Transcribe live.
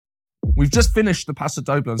We've just finished the Paso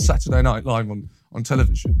Doble on Saturday Night Live on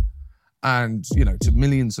television, and to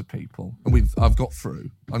millions of people, and I've got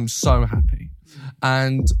through. I'm so happy,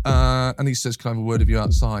 and he says, "Can I have a word with you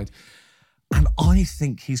outside?" And I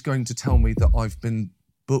think he's going to tell me that I've been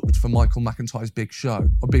booked for Michael McIntyre's big show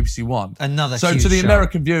on BBC One. Another so huge to the show.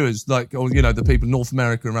 American viewers, the people in North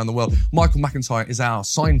America around the world, Michael McIntyre is our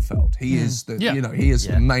Seinfeld. He is the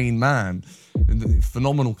the main man, the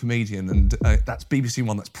phenomenal comedian, and that's BBC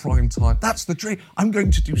One. That's prime time. That's the dream. I'm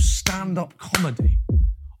going to do stand-up comedy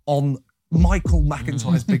on Michael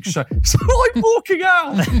McIntyre's big show. So I'm walking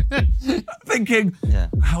out thinking,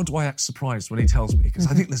 how do I act surprised when he tells me? Because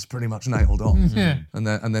I think this is pretty much nailed on. Yeah. And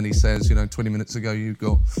then he says, 20 minutes ago you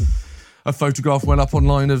got a photograph went up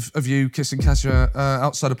online of you kissing Kasia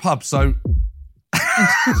outside a pub. So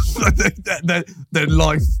then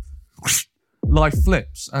life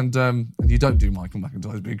flips, and you don't do Michael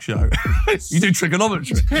McIntyre's big show. You do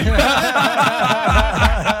trigonometry.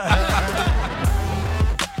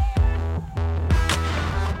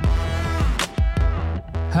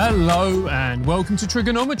 Hello and welcome to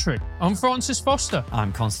Trigonometry. I'm Francis Foster.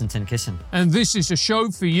 I'm Konstantin Kissin. And this is a show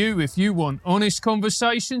for you if you want honest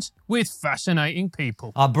conversations with fascinating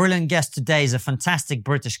people. Our brilliant guest today is a fantastic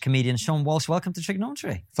British comedian, Seann Walsh. Welcome to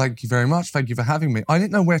Trigonometry. Thank you very much. Thank you for having me. I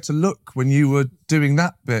didn't know where to look when you were doing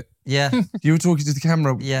that bit. Yeah. You were talking to the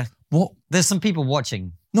camera. Yeah. What? There's some people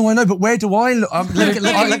watching. No, I know, but where do I look? Look at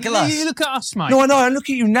us. You look at us, mate. No, I know. I look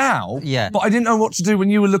at you now. Yeah. But I didn't know what to do when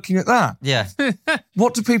you were looking at that. Yeah.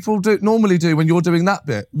 What do people normally do when you're doing that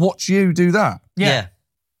bit? Watch you do that. Yeah.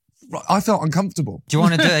 Right, I felt uncomfortable. Do you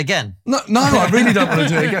want to do it again? No, I really don't want to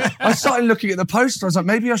do it again. I started looking at the poster. I was like,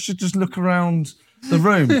 maybe I should just look around the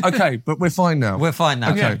room. Okay, but we're fine now. We're fine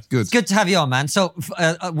now. Okay, good. It's good to have you on, man. So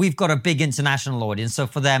we've got a big international audience. So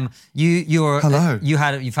for them, you've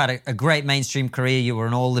had a great mainstream career. You were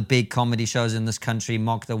on all the big comedy shows in this country,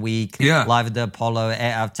 Mock the Week, Live at the Apollo,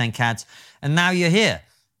 8 out of 10 Cats, and now you're here.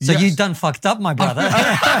 So you done fucked up, my brother.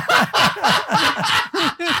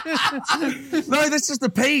 No, this is the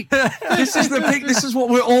peak. This is the peak. This is what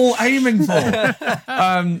we're all aiming for.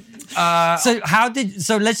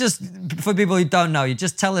 So let's just, for people who don't know, you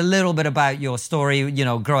just tell a little bit about your story,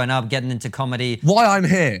 growing up, getting into comedy. Why I'm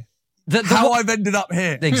here. How I've ended up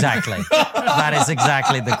here. Exactly. That is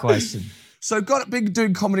exactly the question. So been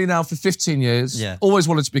doing comedy now for 15 years. Yeah. Always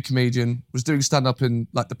wanted to be a comedian. Was doing stand-up in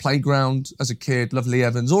the playground as a kid. Loved Lee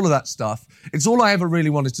Evans, all of that stuff. It's all I ever really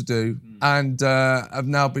wanted to do. And I've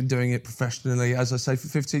now been doing it professionally, as I say, for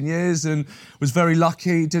 15 years, and was very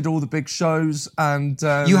lucky, did all the big shows. And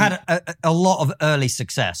you had a lot of early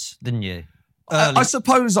success, didn't you? I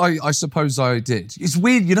suppose I did. It's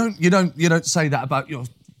weird. You don't say that about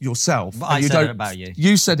yourself. But I said it about you.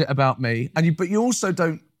 You said it about me, but you also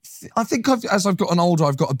don't. I think as I've gotten older,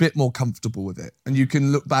 I've got a bit more comfortable with it. And you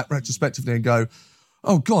can look back retrospectively and go,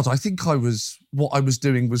 oh, God, I think what I was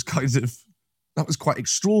doing was that was quite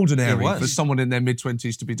extraordinary for someone in their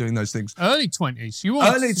mid-20s to be doing those things. Early 20s. You were.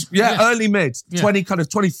 Early mid. 20, kind of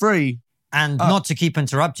 23. And not to keep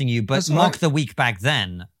interrupting you, but Mock the Week back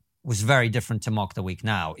then was very different to Mock the Week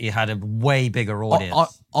now. It had a way bigger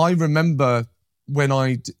audience. I remember when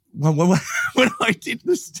I did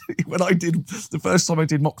the first time I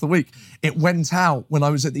did Mock the Week, it went out when I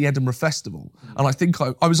was at the Edinburgh Festival. And I think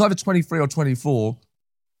I was either 23 or 24,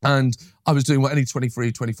 and I was doing what any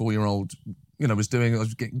 23, 24-year-old, was doing. I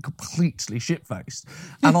was getting completely shit-faced.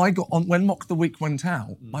 And I got on, when Mock the Week went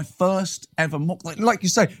out, my first ever Mock, like you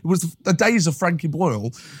say, it was the days of Frankie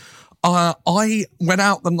Boyle. I went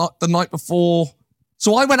out the night before.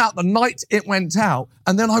 So I went out the night it went out,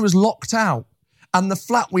 and then I was locked out. And the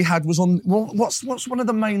flat we had was on, what's one of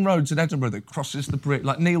the main roads in Edinburgh that crosses the bridge,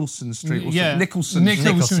 like Nielsen Street or Nicholson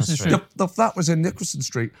Street. The flat was in Nicholson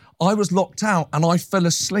Street. I was locked out and I fell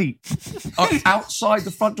asleep outside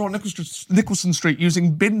the front door of Nicholson Street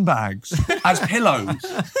using bin bags as pillows.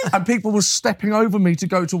 And people were stepping over me to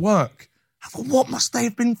go to work. I thought, what must they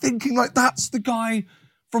have been thinking? Like, that's the guy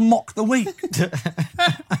from Mock the Week.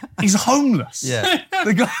 He's homeless. Yeah.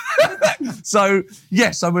 The guy. So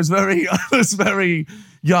yes, I was very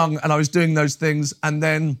young, and I was doing those things. And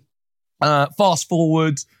then fast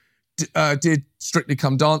forward, did Strictly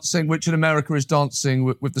Come Dancing, which in America is Dancing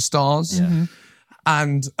with the Stars. Yeah.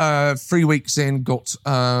 And 3 weeks in, got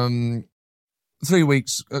 3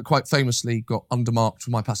 weeks quite famously got undermarked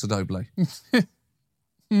for my Paso Doble.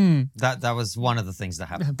 That was one of the things that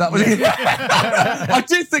happened. That was I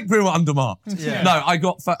did think we were undermarked. Yeah. No, I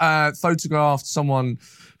got photographed. Someone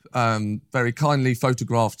very kindly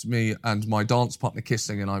photographed me and my dance partner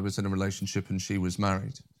kissing, and I was in a relationship and she was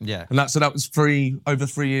married. Yeah. And that was over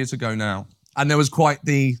 3 years ago now. And there was quite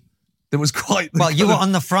the There was quite... Well, you were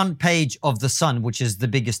on the front page of The Sun, which is the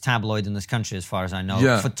biggest tabloid in this country, as far as I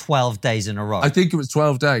know, for 12 days in a row. I think it was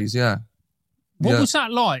 12 days, yeah. What was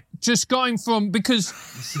that like? Just going from... Because,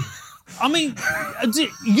 I mean,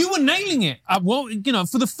 you were nailing it. Well,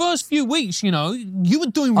 for the first few weeks, you were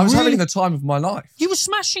doing I was having the time of my life. You were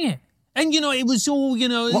smashing it. And, it was all,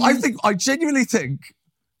 Well, I genuinely think...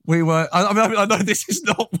 We were. I mean, I know this is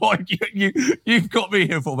not what you've got me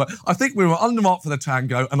here for, but I think we were undermarked for the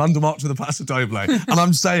tango and undermarked for the paso doble, and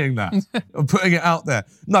I'm saying that. I'm putting it out there.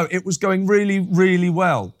 No, it was going really, really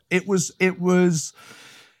well.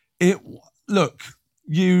 Look,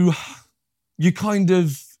 you kind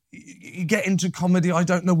of. You get into comedy. I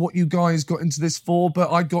don't know what you guys got into this for,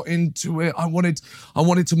 but I got into it. I wanted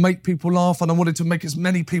to make people laugh, and I wanted to make as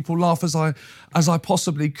many people laugh as I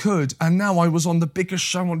possibly could. And now I was on the biggest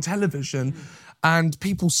show on television, and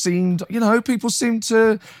people seemed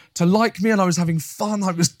to like me, and I was having fun.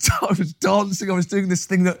 I was dancing. I was doing this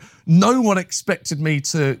thing that no one expected me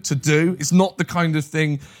to do. It's not the kind of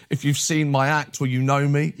thing, if you've seen my act or you know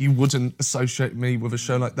me, you wouldn't associate me with a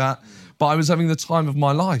show like that. But I was having the time of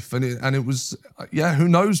my life, and it was, who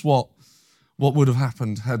knows what would have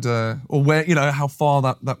happened had, or where, how far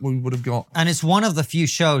that we would have got. And it's one of the few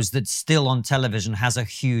shows that still on television has a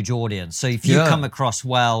huge audience. So if you come across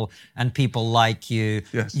well and people like you,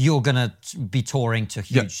 you're going to be touring to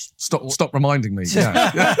huge... Stop reminding me.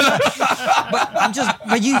 Yeah.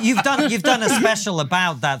 But you've done a special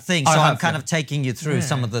about that thing, so I'm kind of taking you through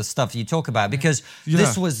some of the stuff you talk about, because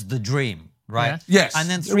this was the dream. Right? Yeah. Yes. And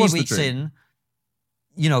then 3 weeks in,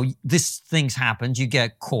 this thing's happened. You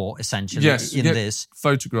get caught, essentially, in this.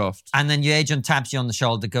 Photographed. And then your agent taps you on the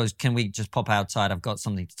shoulder, goes, can we just pop outside? I've got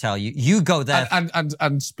something to tell you. You go there.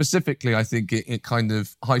 And specifically, I think it kind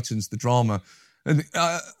of heightens the drama. And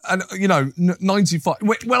 95...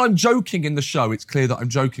 Well, I'm joking in the show. It's clear that I'm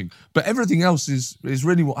joking. But everything else is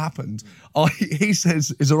really what happened. He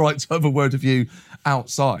says, is all right to have a word of you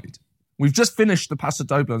outside. We've just finished the Paso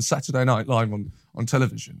Doble on Saturday night live on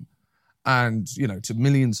television, and to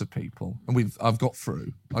millions of people, and I've got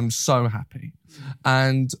through. I'm so happy,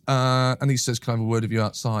 and he says, "Can I have a word of you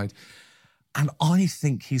outside?" And I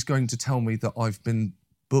think he's going to tell me that I've been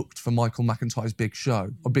booked for Michael McIntyre's big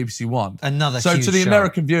show on BBC One. So to the show.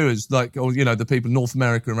 American viewers, the people in North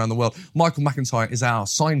America around the world, Michael McIntyre is our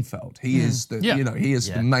Seinfeld. He is the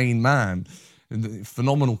the main man.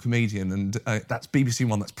 Phenomenal comedian, and that's BBC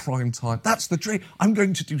One, that's prime time. That's the dream. I'm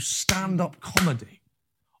going to do stand-up comedy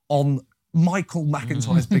on Michael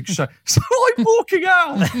McIntyre's big show. So I'm walking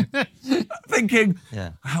out thinking,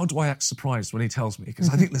 how do I act surprised when he tells me? Because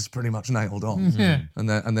I think this is pretty much nailed on.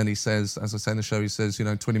 And then he says, as I say in the show, he says,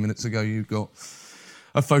 20 minutes ago you got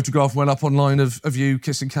a photograph went up online of you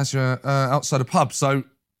kissing Kasia outside a pub. So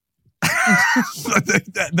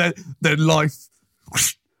their life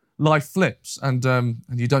flips, and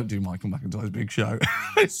you don't do Michael McIntyre's big show.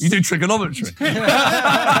 You do trigonometry.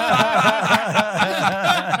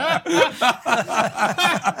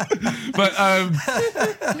 But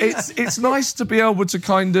it's nice to be able to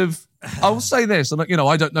kind of... I will say this, and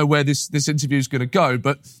I don't know where this interview is going to go,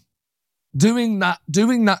 but doing that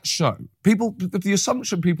show, the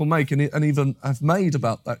assumption people make and even have made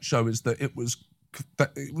about that show is that it would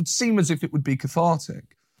seem as if it would be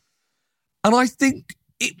cathartic, and I think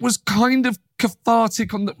it was kind of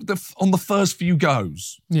cathartic on the first few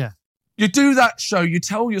goes. Yeah. You do that show, you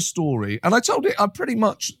tell your story, and I told it. I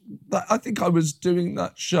think I was doing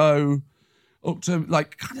that show up to I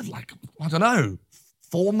don't know,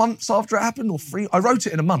 4 months after it happened, or 3. I wrote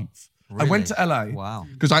it in a month. Really? I went to LA. Wow.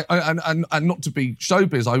 Because and not to be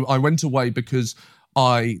showbiz, I went away because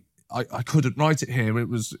I couldn't write it here. It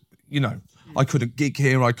was I couldn't gig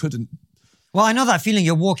here. I couldn't. Well, I know that feeling.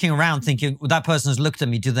 You're walking around thinking, well, that person has looked at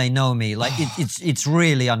me. Do they know me? Like it's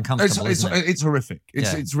really uncomfortable. It's horrific.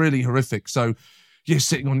 It's really horrific. So you're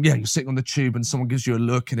sitting on the tube and someone gives you a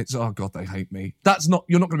look and it's, oh God, they hate me. You're not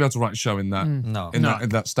going to be able to write a show in that in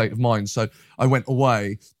that state of mind. So I went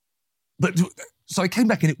away, so I came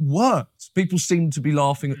back and it worked. People seemed to be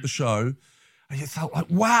laughing at the show, and you felt like,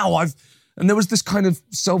 wow, and there was this kind of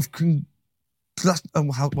how do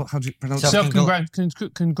you pronounce it?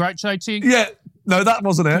 Self-congratulating? Yeah. No, that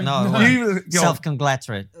wasn't it. No.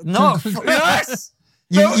 Self-congratulatory. No. Yes.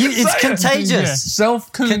 It's contagious. Yeah.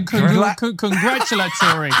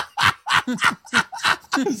 Self-congratulatory.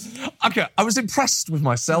 Okay, I was impressed with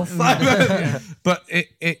myself. But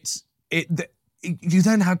you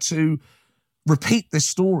then had to repeat this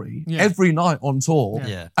story every night on tour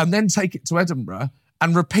and then take it to Edinburgh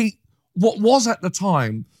and repeat what was at the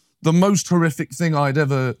time the most horrific thing I'd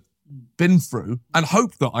ever been through and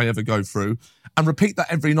hope that I ever go through, and repeat that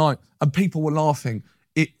every night, and people were laughing.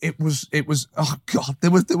 It was oh God,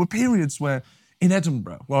 there were periods where in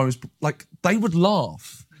Edinburgh where I was like, they would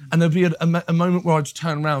laugh, and there'd be a moment where I'd just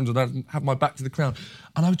turn around and I'd have my back to the crowd,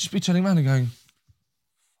 and I would just be turning around and going,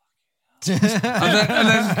 and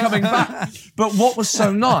then coming back. But what was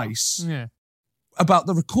so nice about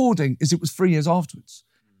the recording is it was 3 years afterwards,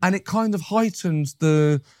 and it kind of heightened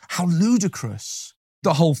how ludicrous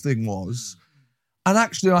the whole thing was. And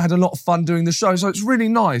actually, I had a lot of fun doing the show. So it's really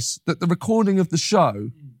nice that the recording of the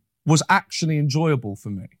show was actually enjoyable for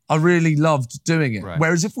me. I really loved doing it. Right.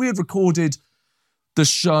 Whereas if we had recorded the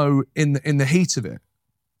show in the heat of it,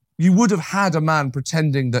 you would have had a man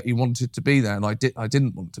pretending that he wanted to be there, and I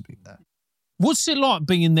didn't want to be there. What's it like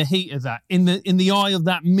being in the heat of that, in the eye of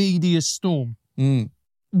that media storm?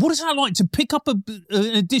 What is that like to pick up an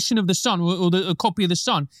edition of The Sun or a copy of The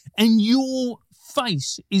Sun, and your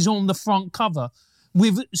face is on the front cover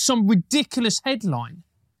with some ridiculous headline?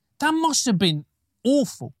 That must have been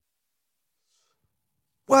awful.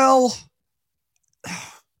 Well,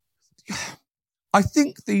 I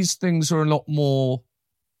think these things are a lot more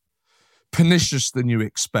pernicious than you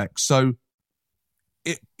expect. So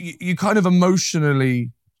you kind of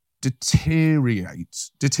emotionally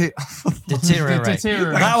deteriorate. Deteriorate.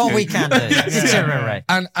 That's what we can do. Deteriorate.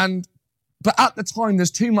 But at the time,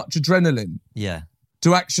 there's too much adrenaline. Yeah.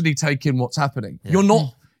 To actually take in what's happening. Yeah.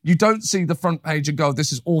 You don't see the front page and go,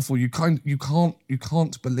 this is awful. You can't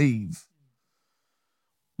believe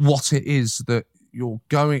what it is that you're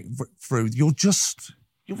going through. You're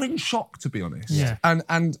in shock, to be honest. Yeah.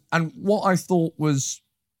 And what I thought was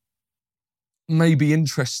maybe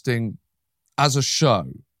interesting as a show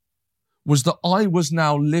was that I was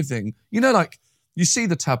now living, like you see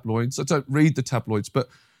the tabloids. I don't read the tabloids, but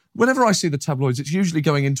whenever I see the tabloids, it's usually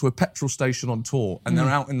going into a petrol station on tour, and they're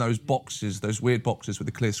out in those boxes, those weird boxes with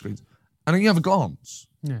the clear screens. And then you have a glance.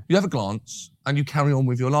 Yeah. You have a glance, and you carry on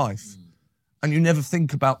with your life. And you never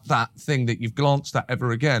think about that thing that you've glanced at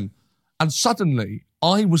ever again. And suddenly,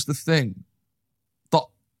 I was the thing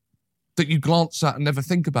that you glance at and never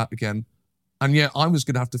think about again. And yet, I was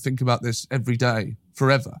going to have to think about this every day,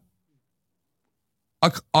 forever.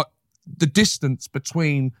 The distance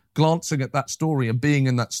between glancing at that story and being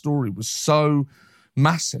in that story was so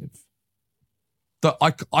massive that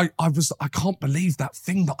I can't believe that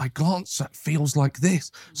thing that I glance at feels like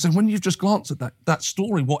this. So when you've just glanced at that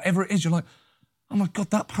story, whatever it is, you're like, oh my God,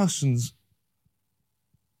 that person's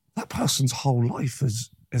whole life has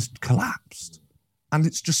collapsed. And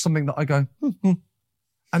it's just something that I go,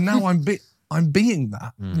 and now I'm being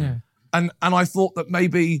that. Yeah. And I thought that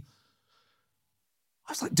maybe,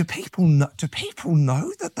 I was like, do people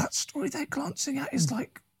know that story they're glancing at is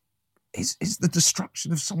like, is the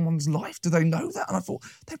destruction of someone's life? Do they know that? And I thought,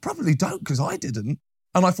 they probably don't, because I didn't.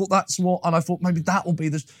 And I thought maybe that'll be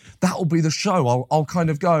the show. I'll kind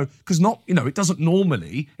of go, because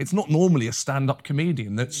it's not normally a stand-up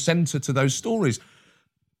comedian that's centered to those stories.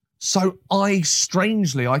 So I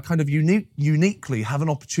kind of uniquely have an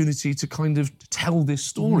opportunity to kind of tell this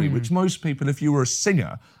story, which most people, if you were a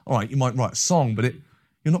singer, all right, you might write a song, but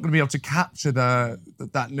you're not going to be able to capture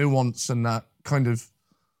that nuance and that kind of,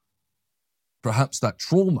 perhaps that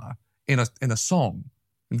trauma in a song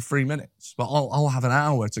in 3 minutes. But I'll have an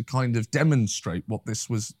hour to kind of demonstrate what this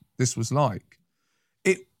was like.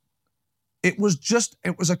 It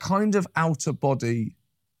was a kind of outer body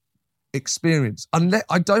experience. Unless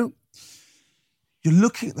you're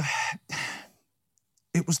looking at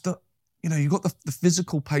it was you got the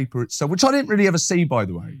physical paper itself, which I didn't really ever see, by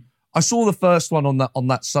the way. I saw the first one on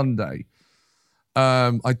that Sunday.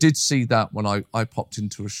 I did see that when I popped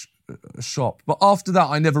into a shop, but after that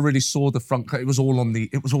I never really saw the front cover. It was all on the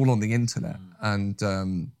internet,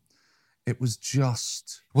 and it was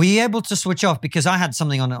just. Were you able to switch off? Because I had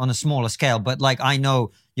something on a smaller scale, but like I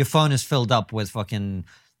know your phone is filled up with fucking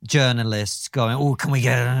journalists going, oh, can we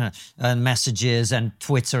get and messages, and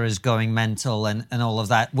Twitter is going mental and all of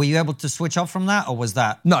that. Were you able to switch off from that, or was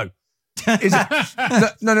that no? Is it?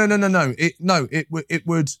 No.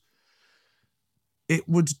 It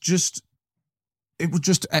would just.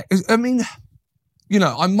 I mean,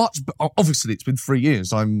 I'm much. Obviously, it's been 3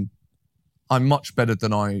 years. I'm much better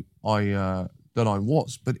than I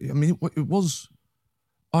was. But I mean, it was.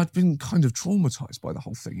 I'd been kind of traumatized by the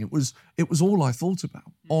whole thing. It was all I thought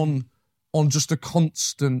about on just a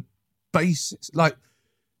constant basis. Like,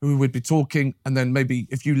 we would be talking, and then maybe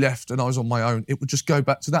if you left and I was on my own, it would just go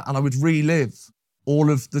back to that, and I would relive all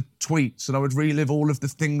of the tweets, and I would relive all of the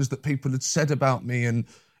things that people had said about me, and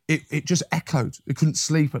it just echoed. I couldn't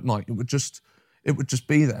sleep at night. it would just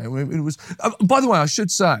be there. It was. By the way, I should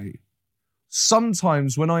say,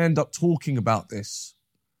 sometimes when I end up talking about this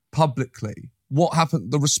publicly, what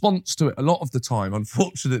happened, the response to it a lot of the time,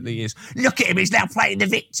 unfortunately, is, look at him, he's now playing the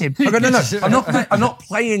victim. I go, no, I'm not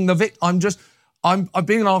playing the victim. I'm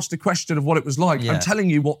being asked a question of what it was like. I'm telling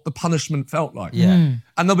you what the punishment felt like. And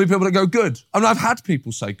there'll be people that go, good. I mean, I've had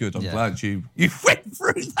people say, good, I'm glad you went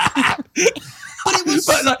through that. But it was...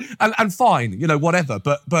 and fine, whatever.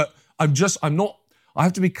 But I'm not, I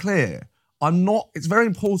have to be clear. It's very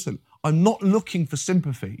important. I'm not looking for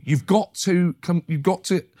sympathy. You've got to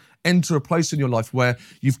enter a place in your life where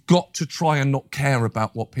you've got to try and not care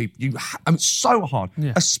about what people... and it's so hard,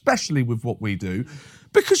 especially with what we do,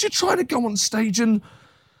 because you're trying to go on stage and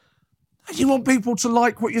you want people to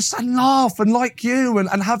like what you're saying, laugh and like you and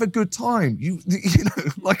have a good time.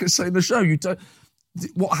 Like I say in the show,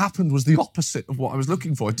 what happened was the opposite of what I was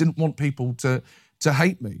looking for. I didn't want people to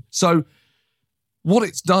hate me. So what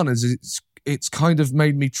it's done is it's kind of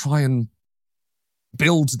made me try and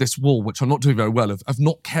build this wall, which I'm not doing very well, of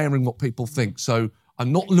not caring what people think. So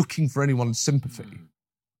I'm not looking for anyone's sympathy.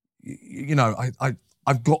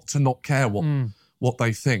 I've got to not care what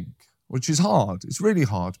they think, which is hard. It's really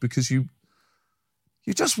hard because you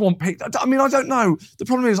just want people. I mean, I don't know. The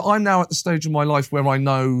problem is I'm now at the stage in my life where I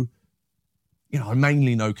know, I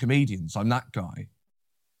mainly know comedians. I'm that guy.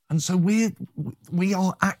 And so we've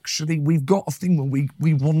got a thing where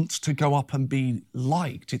we want to go up and be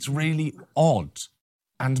liked. It's really odd.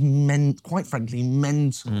 And quite frankly,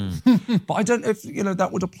 mental. But I don't know if,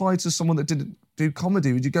 that would apply to someone that didn't do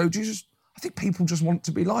comedy. Would you go, I think people just want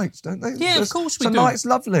to be liked, don't they? Yeah, of course we do. It's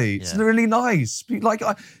lovely. It's really nice. Like,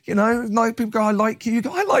 nice people go, I like you. You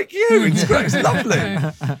go, I like you. It's great. It's lovely.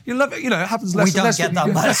 You love it. It happens less and less. We don't get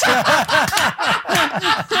that much.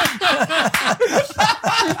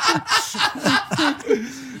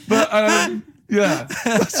 But, yeah.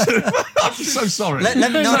 I'm so sorry. We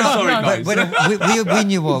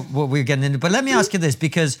knew what we were getting into. But let me ask you this,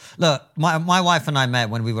 because, look, my wife and I met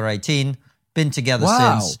when we were 18, been together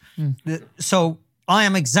since. So I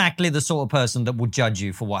am exactly the sort of person that would judge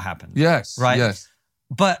you for what happened. Yes. Right? Yes.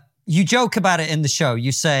 But you joke about it in the show.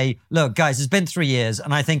 You say, look, guys, it's been 3 years,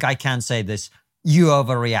 and I think I can say this. You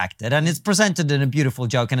overreacted. And it's presented in a beautiful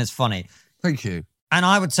joke, and it's funny. Thank you. And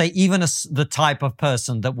I would say even as the type of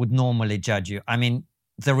person that would normally judge you, I mean,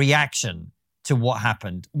 the reaction to what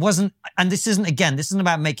happened wasn't, and this isn't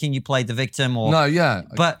about making you play the victim or... No, yeah.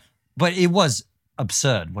 But it was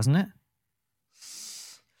absurd, wasn't it?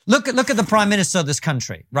 Look at the Prime Minister of this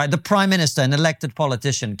country, right? The Prime Minister, an elected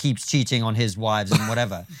politician, keeps cheating on his wives and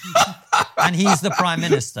whatever. And he's the Prime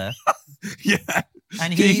Minister. Yeah.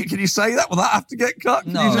 And can you say that? Will that have to get cut?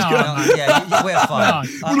 No, yeah, we're fine.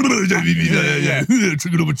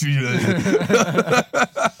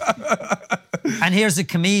 And here's a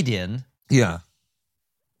comedian. Yeah.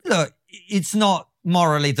 Look, it's not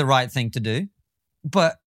morally the right thing to do,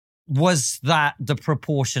 but was that the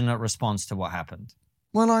proportionate response to what happened?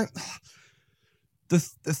 Well, the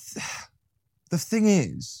thing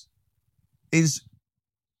is,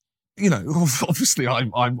 obviously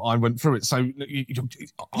I went through it, so you're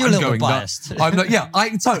a little biased.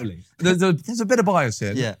 Totally. There's a bit of bias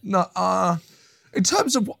here. Yeah. No, in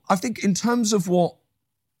terms of what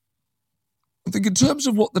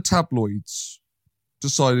the tabloids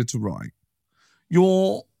decided to write,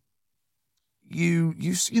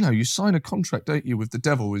 you sign a contract, don't you, with the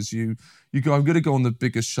devil? As you go, I'm going to go on the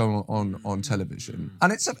biggest show on television,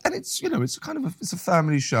 and it's a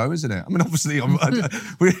family show, isn't it? I mean, obviously,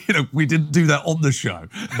 we didn't do that on the show.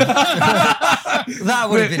 That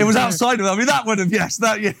would have been. It was outside of that. I mean, that would have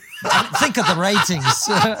Think of the ratings.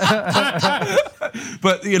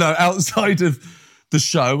 But outside of the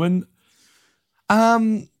show, and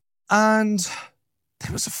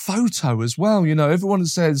there was a photo as well. Everyone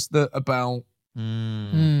says that about.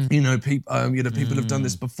 People have done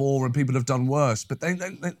this before and people have done worse, but they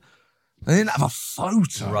didn't have a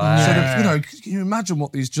photo. Right. Can you imagine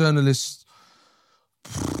what these journalists...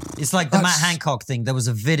 It's like the Matt Hancock thing. There was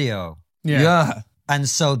a video. Yeah. And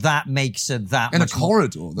so that makes it that in much... In a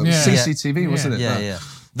corridor. There was CCTV, wasn't it? Yeah.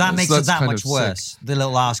 That makes it that much worse. The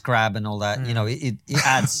little ass grab and all that. It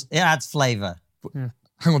adds flavour. Hang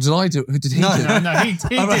on, did I do it? Did he do it? No, he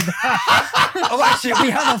did. Oh, actually,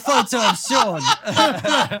 we have a photo of Seann.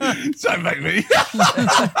 Don't make me.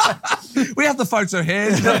 We have the photo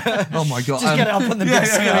here. Oh, my God. Just get it up on the big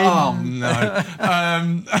screen. Oh, no.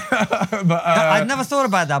 I've never thought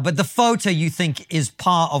about that, but the photo you think is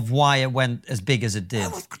part of why it went as big as it did.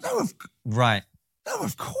 Right. No,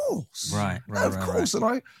 of course. Right. Of course. And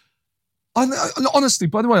I honestly,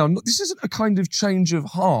 by the way, this isn't a kind of change of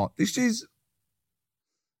heart. This is...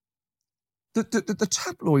 the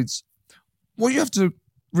tabloids, what you have to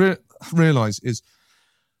realise is,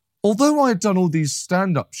 although I had done all these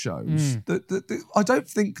stand-up shows, I don't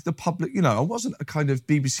think the public, I wasn't a kind of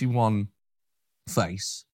BBC One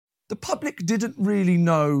face. The public didn't really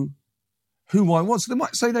know who I was. So they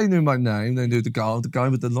might say they knew my name, they knew the guy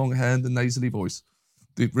with the long hair and the nasally voice,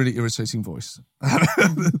 the really irritating voice,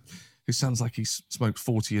 who sounds like he smoked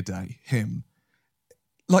 40 a day, him.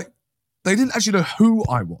 Like, they didn't actually know who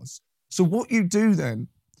I was. So what you do then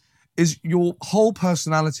is your whole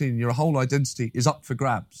personality and your whole identity is up for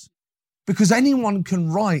grabs. Because anyone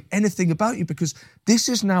can write anything about you, because this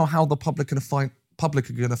is now how the public are going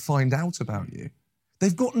to find out about you.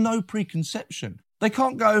 They've got no preconception. They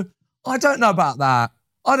can't go, I don't know about that.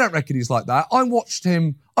 I don't reckon he's like that. I watched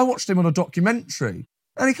him on a documentary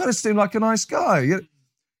and he kind of seemed like a nice guy. You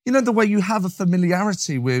know, the way you have a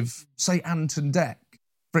familiarity with, say, Ant and Dec,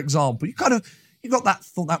 for example. You got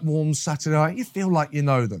that warm Saturday night, you feel like you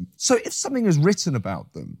know them. So if something is written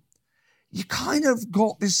about them, you kind of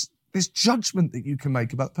got this judgment that you can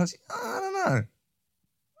make about the person. I don't know.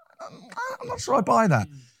 I'm not sure I buy that.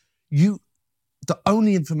 The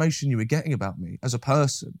only information you were getting about me as a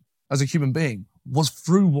person, as a human being, was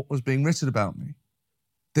through what was being written about me.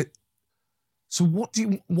 So what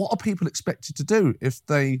are people expected to do if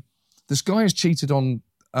this guy has cheated on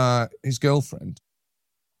his girlfriend,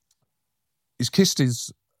 he's kissed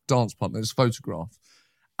his dance partner, his photograph,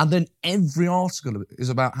 and then every article is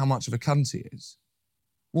about how much of a cunt he is?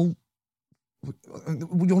 Well,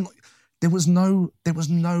 there was no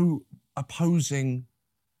opposition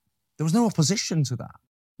to that.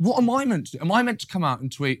 What am I meant to do? Am I meant to come out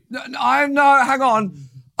and tweet? No, hang on.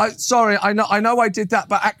 Sorry, I know I did that,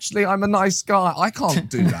 but actually I'm a nice guy. I can't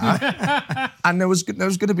do that. And there was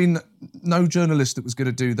going to be no journalist that was going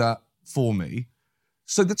to do that for me.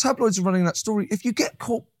 So the tabloids are running that story. If you get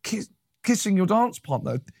caught kissing your dance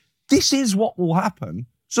partner, this is what will happen.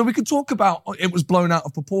 So we can talk about it was blown out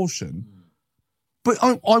of proportion. But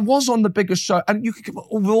I was on the biggest show, and you could,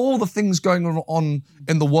 with all the things going on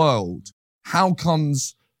in the world, how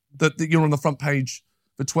comes that you're on the front page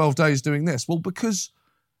for 12 days doing this? Well, because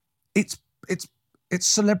it's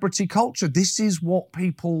celebrity culture. This is what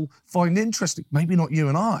people find interesting. Maybe not you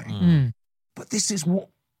and I, but this is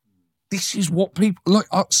what people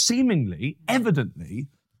seemingly, evidently,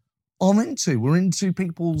 are into. We're into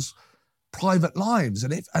people's private lives,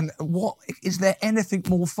 and what is there anything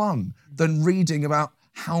more fun than reading about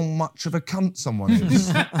how much of a cunt someone is?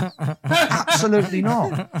 Absolutely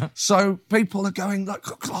not. So people are going like,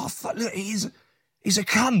 oh, look, he's a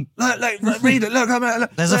cunt. Look, read it. Look,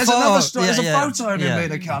 there's another story. There's a photo of him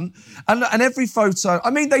being a cunt, and every photo.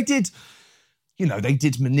 I mean, they did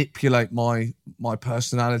manipulate my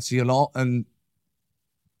personality a lot, and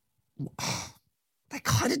they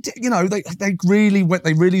kind of did, they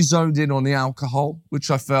really zoned in on the alcohol, which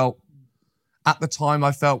I felt, at the time,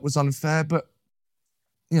 was unfair. But,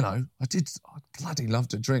 I bloody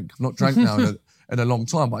loved a drink. I've not drank now in a long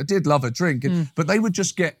time, but I did love a drink. But they would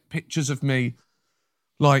just get pictures of me,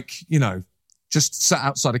 like, just sat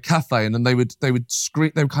outside a cafe, and then they would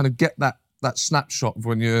screen, they would kind of get that snapshot of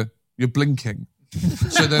when you're blinking.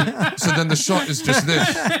 So then the shot is just this.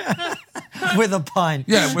 With a pint.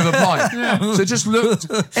 Yeah, with a pint. So it just looked,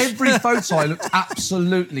 every photo I looked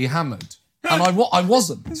absolutely hammered. And I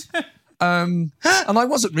wasn't. And I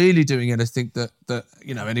wasn't really doing anything that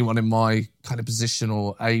anyone in my kind of position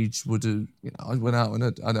or age would have, I went out and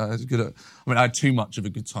I had too much of a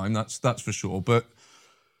good time, that's for sure. But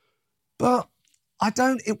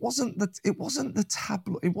it wasn't the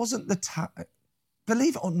tabloid,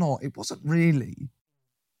 believe it or not, it wasn't really.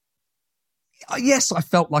 Yes, I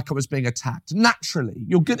felt like I was being attacked. Naturally,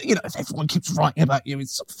 you're good. If everyone keeps writing about you,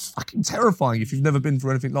 it's fucking terrifying if you've never been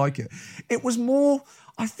through anything like it. It was more,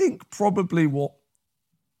 I think, probably what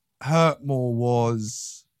hurt more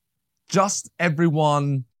was just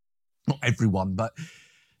everyone, not everyone, but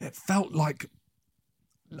it felt like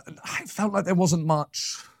there wasn't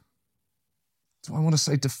much. Do I want to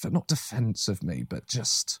say not defense of me, but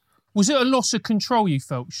just. Was it a loss of control you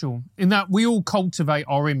felt, Sean? In that we all cultivate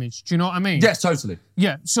our image. Do you know what I mean? Yes, totally.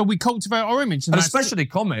 Yeah, so we cultivate our image. And especially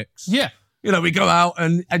comics. Yeah. We go out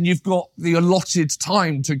and you've got the allotted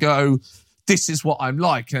time to go, this is what I'm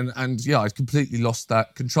like. And I completely lost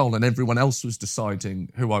that control, and everyone else was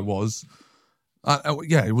deciding who I was.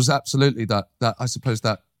 It was absolutely that I suppose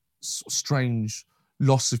that strange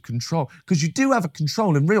loss of control. Because you do have a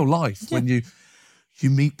control in real life when you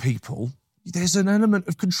meet people. There's an element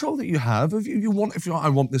of control that you have. If I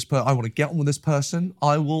want this person, I want to get on with this person.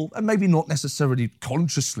 I will, and maybe not necessarily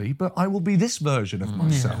consciously, but I will be this version of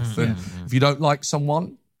myself. If you don't like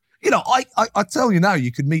someone, I tell you now,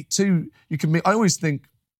 you could meet. I always think,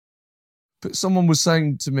 but someone was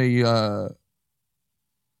saying to me,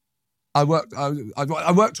 I worked on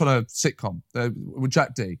a sitcom with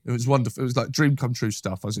Jack D. It was wonderful. It was like dream come true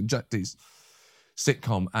stuff. I was in Jack D's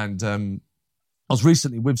sitcom, and I was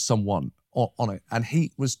recently with someone on it, and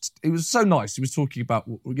it was so nice. He was talking about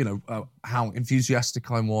how enthusiastic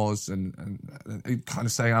I was, and kind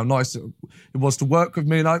of saying how nice it was to work with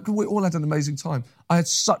me, and we all had an amazing time. I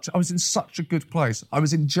was in such a good place. I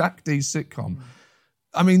was in Jack D's sitcom.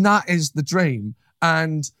 I mean, that is the dream.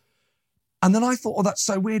 And then I thought, that's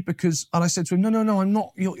so weird because, and I said to him, no, I'm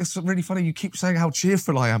not. It's really funny. You keep saying how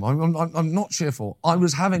cheerful I am. I'm not cheerful. I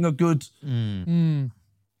was having a good.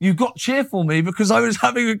 You got cheerful me because I was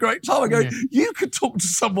having a great time. I go, you could talk to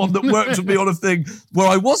someone that worked with me on a thing where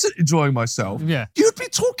I wasn't enjoying myself. Yeah. You'd be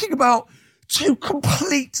talking about two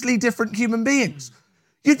completely different human beings.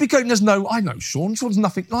 You'd be going, I know Seann. Seann's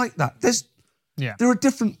nothing like that. There are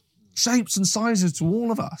different shapes and sizes to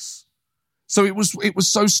all of us. So it was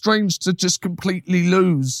so strange to just completely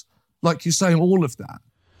lose, like you say, all of that.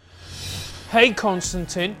 Hey,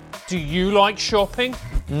 Konstantin, do you like shopping?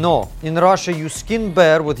 No. In Russia, you skin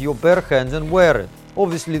bear with your bare hands and wear it.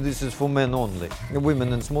 Obviously, this is for men only.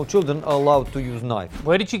 Women and small children are allowed to use knife.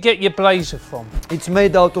 Where did you get your blazer from? It's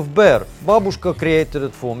made out of bear. Babushka created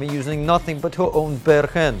it for me using nothing but her own bare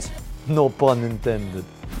hands. No pun intended.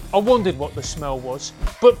 I wondered what the smell was.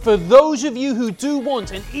 But for those of you who do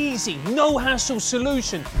want an easy, no-hassle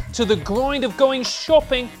solution to the grind of going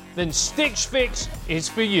shopping, then Stitch Fix is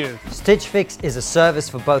for you. Stitch Fix is a service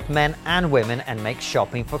for both men and women and makes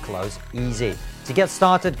shopping for clothes easy. To get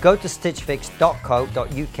started, go to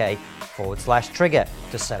stitchfix.co.uk/trigger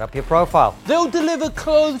to set up your profile. They'll deliver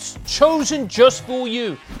clothes chosen just for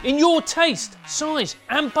you, in your taste, size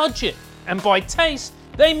and budget. And by taste,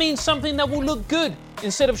 they mean something that will look good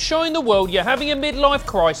instead of showing the world you're having a midlife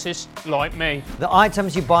crisis like me. The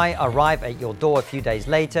items you buy arrive at your door a few days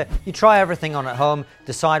later. You try everything on at home,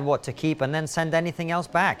 decide what to keep, and then send anything else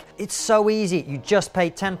back. It's so easy. You just pay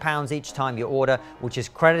 £10 each time you order, which is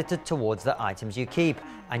credited towards the items you keep.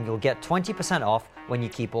 And you'll get 20% off when you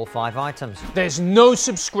keep all 5 items. There's no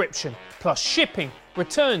subscription, plus shipping,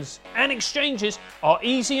 returns, and exchanges are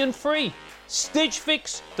easy and free. Stitch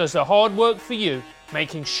Fix does the hard work for you,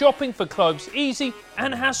 making shopping for clothes easy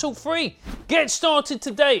and hassle-free. Get started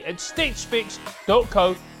today at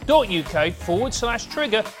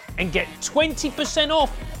stitchfix.co.uk/trigger and get 20% off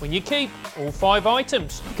when you keep all 5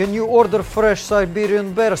 items. Can you order fresh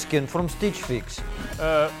Siberian bearskin from Stitch Fix?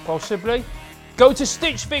 Possibly. Go to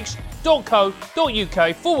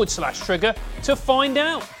stitchfix.co.uk/trigger to find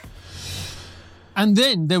out. And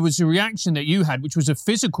then there was a reaction that you had, which was a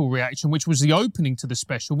physical reaction, which was the opening to the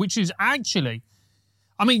special, which is actually,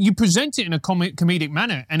 I mean, you present it in a comedic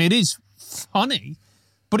manner, and it is funny,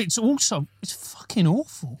 but it's fucking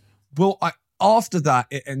awful. Well, after that,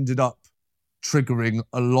 it ended up triggering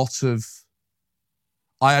a lot of.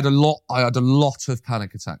 I had a lot of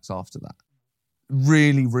panic attacks after that.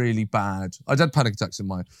 Really, really bad. I'd had panic attacks in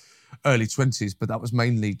my early 20s, but that was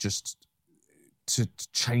mainly just to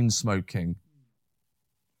chain smoking.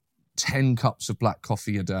 10 cups of black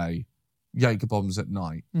coffee a day, Jaeger bombs at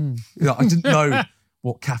night. I didn't know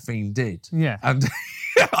what caffeine did. Yeah. And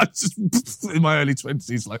I just, in my early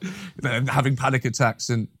 20s, like, having panic attacks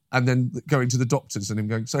and then going to the doctors and him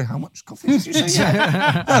going, so how much coffee did you say?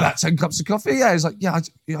 Yeah. No, about 10 cups of coffee. Yeah. He's like, I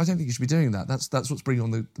don't think you should be doing that. That's what's bringing on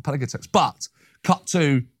the panic attacks. But cut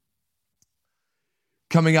to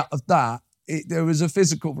coming out of that, there was a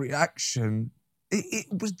physical reaction. It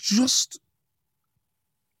was just,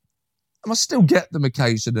 I must still get them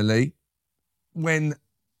occasionally when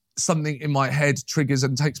something in my head triggers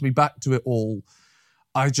and takes me back to it all.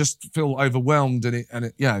 I just feel overwhelmed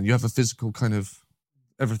and you have a physical kind of,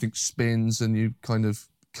 everything spins and you kind of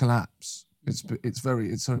collapse. It's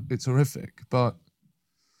horrific, but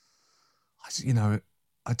I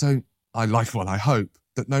hope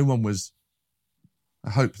that no one was,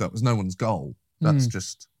 I hope that was no one's goal. That's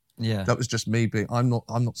just, that was just me being, I'm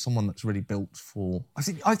not someone that's really built for, I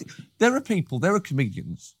think there are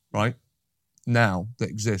comedians, right, now that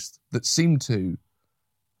exist that seem to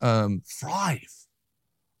thrive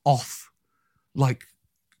off like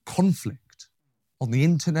conflict on the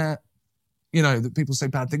internet. That people say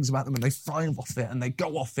bad things about them and they thrive off it and they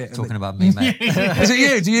go off it. Talking about me, mate. Is it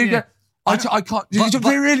you? Do you get... I can't. Do you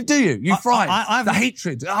thrive? The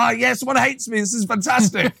hatred. Someone hates me. This is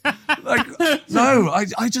fantastic.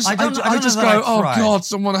 I just go, oh God,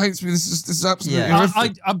 someone hates me. This is absolutely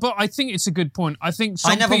horrific. But I think it's a good point. I think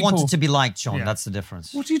I never wanted to be liked, Seann. Yeah. That's the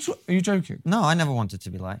difference. What are you joking? No, I never wanted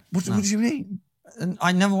to be liked. What do you mean? And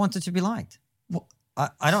I never wanted to be liked.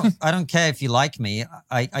 I don't care if you like me.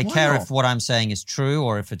 I care if what I'm saying is true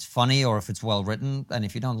or if it's funny or if it's well written. And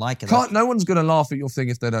if you don't like it, no one's going to laugh at your thing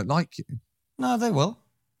if they don't like you. No, they will.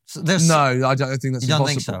 So no, I don't think that's you impossible. Don't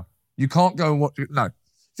think so? You can't go and watch. No,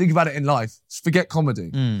 think about it in life. Forget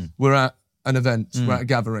comedy. We're at an event. We're at a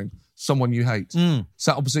gathering. Someone you hate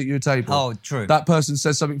sat opposite you at a table. Oh, true. That person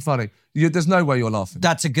says something funny. There's no way you're laughing.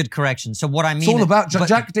 That's a good correction. So what I mean... It's all about...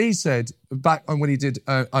 Jack D said, back when he did...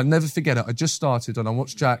 I'll never forget it. I just started and I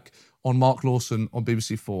watched Jack on Mark Lawson on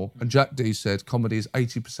BBC 4 and Jack D said comedy is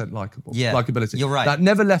 80% likeable. Yeah. Likability. You're right. That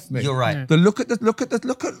never left me. You're right. Look at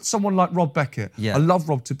someone like Rob Beckett. Yeah. I love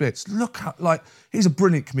Rob to bits. Look how, he's a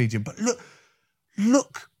brilliant comedian, but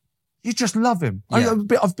look, you just love him. Yeah.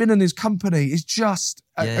 I've been in his company. He's just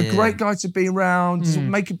a great guy to be around. He's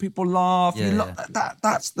making people laugh.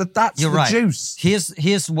 That's you're the right. juice.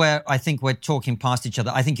 Here's where I think we're talking past each other.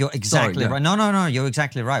 I think you're exactly right. No, you're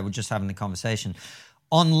exactly right. We're just having the conversation.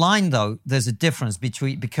 Online, though, there's a difference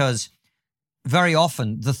because very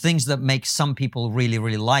often the things that make some people really,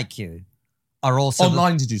 really like you are also...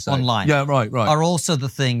 Online, did you say? Online. Yeah, right. Are also the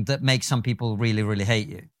thing that makes some people really, really hate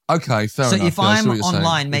you. Okay, fair enough. So if I'm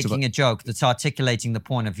online making a joke that's articulating the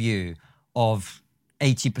point of view of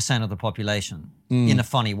 80% of the population in a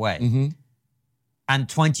funny way, and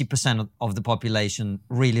 20% of the population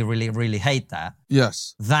really, really, really hate that,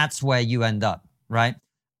 yes, that's where you end up, right?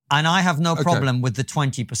 And I have no problem with the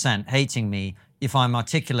 20% hating me if I'm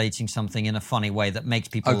articulating something in a funny way that makes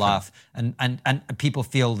people laugh and people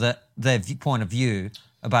feel that their point of view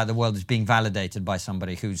about the world is being validated by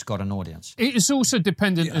somebody who's got an audience. It's also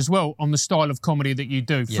dependent as well on the style of comedy that you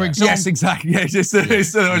do. For example, yes, exactly. I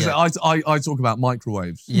talk about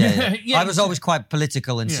microwaves. Yeah. I was always quite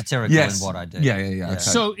political and satirical in what I do. Yeah. Okay.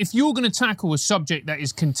 So if you're going to tackle a subject that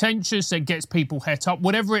is contentious, that gets people het up,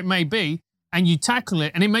 whatever it may be, and you tackle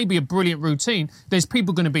it, and it may be a brilliant routine, there's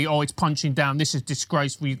people going to be, it's punching down, this is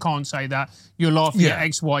disgraceful, you can't say that, you're laughing at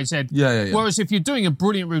X, Y, Z. Yeah. Whereas if you're doing a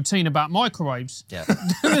brilliant routine about microwaves,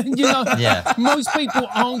 most people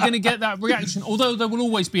aren't going to get that reaction, although there will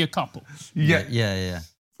always be a couple. Yeah. Take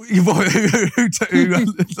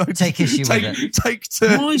issue with it.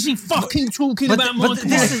 Why is he fucking talking about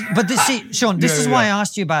microwaves? Seann, this is why I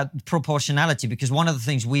asked you about proportionality, because one of the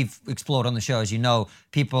things we've explored on the show, as you know,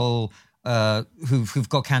 people... who've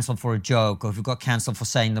got cancelled for a joke or who've got cancelled for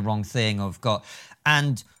saying the wrong thing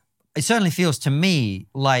and it certainly feels to me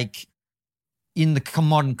like in the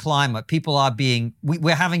modern climate, people are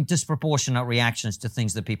we're having disproportionate reactions to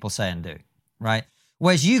things that people say and do, right?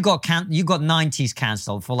 Whereas you got 90s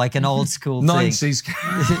cancelled for like an old school thing. I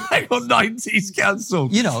got 90s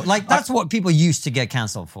cancelled. You know, like that's what people used to get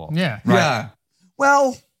cancelled for. Yeah. Right? Yeah.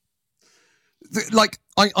 Well,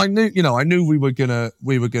 I knew we were gonna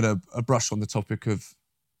brush on the topic of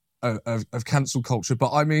cancel culture,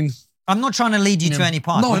 but I mean, I'm not trying to lead you to any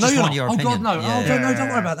part. No, I just you're want not. your Oh opinion. God, no. No, don't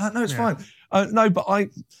worry about that. No, it's fine. No, but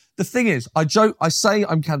the thing is, I joke. I say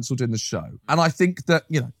I'm cancelled in the show, and I think that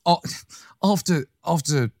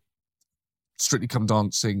after Strictly Come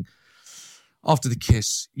Dancing, after the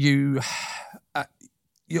kiss,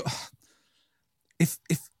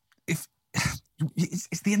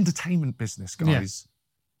 it's the entertainment business, guys.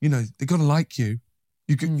 Yeah. They got to like you.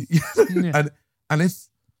 You can, and if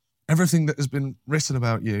everything that has been written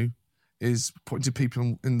about you is pointing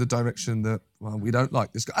people in the direction that we don't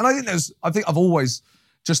like this guy, and I think I've always,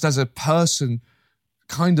 just as a person,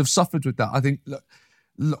 kind of suffered with that. I think,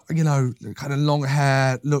 kind of long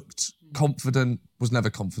hair, looked confident, was never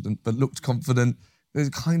confident, but looked confident. There's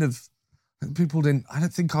kind of people didn't. I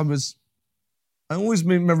don't think I was. I always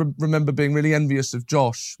remember being really envious of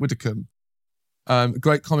Josh Widdicombe, a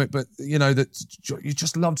great comic, but that you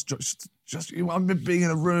just loved Josh. Just I remember being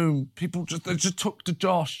in a room, people they just took to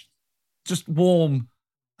Josh, just warm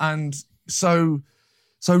and so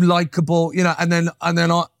likable, and then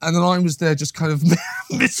I was there just kind of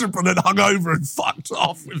miserable and hungover and fucked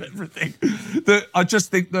off with everything. That I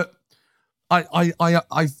just think that I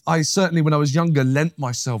certainly when I was younger lent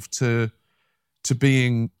myself to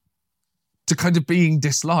kind of being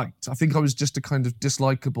disliked. I think I was just a kind of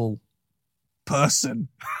dislikable person.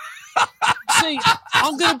 See,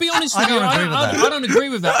 I'm going to be honest with you. I don't agree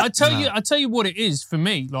with that. I tell you what it is for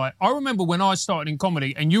me. Like, I remember when I started in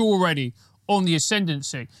comedy and you were already on the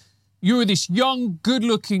ascendancy. You were this young,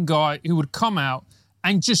 good-looking guy who would come out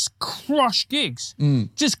and just crush gigs.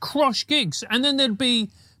 Just crush gigs. And then there'd be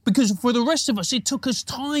Because for the rest of us, it took us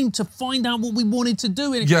time to find out what we wanted to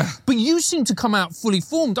do. Yeah. But you seem to come out fully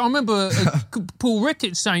formed. I remember Paul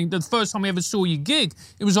Ricketts saying that the first time he ever saw you gig,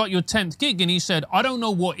 it was like your 10th gig, and he said, I don't know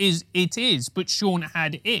what it is, but Seann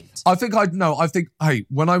had it. I think, hey,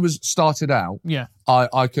 when I was started out, yeah,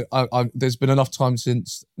 I there's been enough time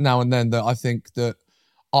since now and then that I think that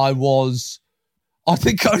I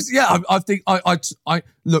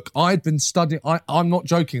had been studying. I'm not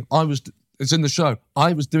joking. It's in the show.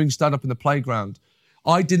 I was doing stand-up in the playground.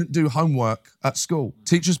 I didn't do homework at school.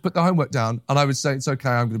 Teachers put the homework down, and I would say, it's okay,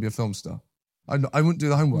 I'm going to be a film star. I wouldn't do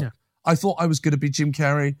the homework. Yeah. I thought I was going to be Jim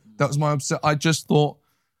Carrey. That was my obsession. I just thought,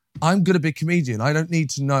 I'm going to be a comedian. I don't need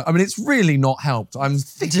to know. I mean, it's really not helped. I'm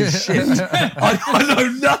thick as shit. I know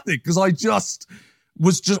nothing, because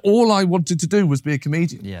all I wanted to do was be a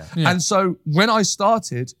comedian. Yeah. And so when I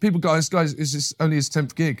started, people go, this guy, is this only his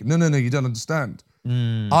 10th gig? No, you don't understand.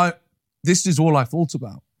 This is all I thought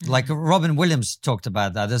about. Like Robin Williams talked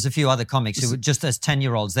about that. There's a few other comics who, just as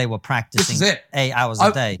 10-year-olds, they were practicing 8 hours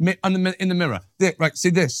a day. In the mirror. Right,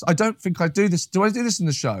 see this. I don't think I do this. Do I do this in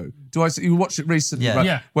the show? You watched it recently, right?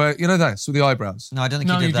 Yeah. Where, you know this, with the eyebrows? No, I don't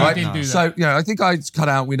think you did that. Didn't do that. So, yeah, I think I cut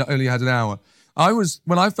out, we only had an hour.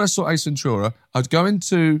 When I first saw Ace Ventura, I'd go in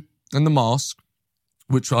The Mask,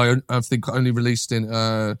 which I think I only released in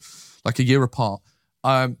like a year apart.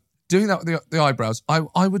 Doing that with the eyebrows,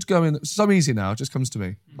 I would go in, it's so easy now, it just comes to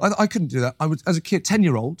me. I couldn't do that. I would, as a kid,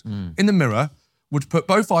 10-year-old, in the mirror, would put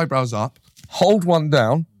both eyebrows up, hold one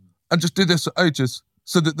down, and just do this for ages,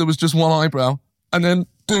 so that there was just one eyebrow, and then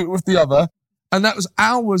do it with the other. And that was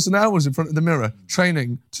hours and hours in front of the mirror,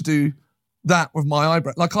 training to do that with my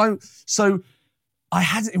eyebrow. It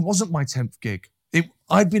wasn't my 10th gig. In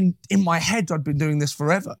my head, I'd been doing this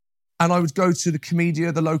forever. And I would go to the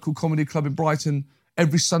Comedia, the local comedy club in Brighton,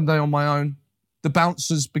 every Sunday on my own. I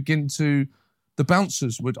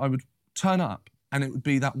would turn up, and it would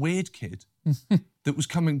be that weird kid that was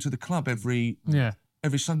coming to the club every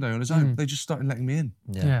Sunday on his own. They just started letting me in.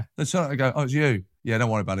 Yeah. They started to go, oh, it's you. Yeah, don't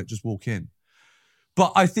worry about it. Just walk in.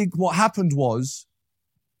 But I think what happened was,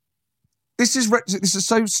 this is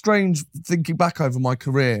so strange thinking back over my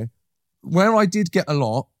career, where I did get a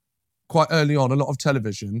lot, quite early on, a lot of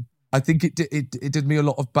television. I think it did me a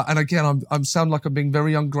lot of and again, I sound like I'm being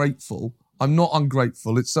very ungrateful. I'm not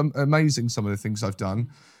ungrateful. It's amazing, some of the things I've done.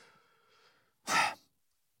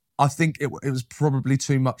 I think it was probably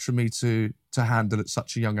too much for me to handle at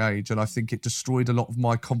such a young age, and I think it destroyed a lot of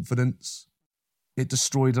my confidence. It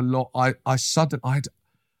destroyed a lot. It was so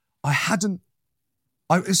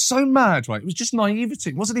mad, right? It was just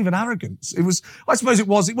naivety. It wasn't even arrogance. It was, I suppose it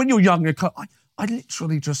was. When you're young, I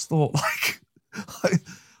literally just thought,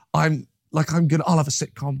 I'll have a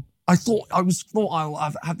sitcom. I thought I'll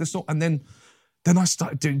have this thought. And then I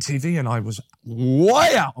started doing TV, and I was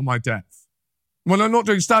way out of my depth. When I'm not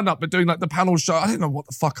doing stand-up, but doing like the panel show, I didn't know what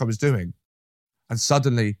the fuck I was doing. And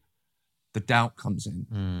suddenly the doubt comes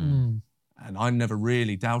in. And I never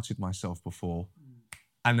really doubted myself before.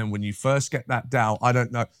 And then when you first get that doubt, I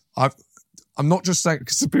don't know. I'm not just saying,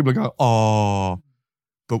 because people go, oh.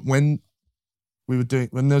 But when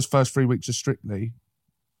those first 3 weeks of Strictly,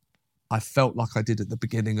 I felt like I did at the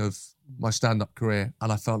beginning of my stand-up career,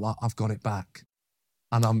 and I felt like I've got it back.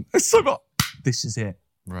 And this is it.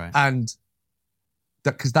 Right. And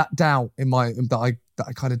because that doubt that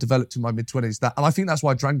I kind of developed in my mid-20s, and I think that's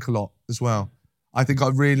why I drank a lot as well. I think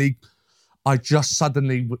I just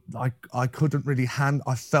suddenly, I couldn't really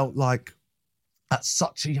I felt like at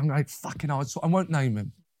such a young age, I won't name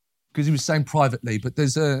him because he was saying privately, but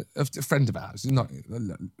there's a friend of ours, a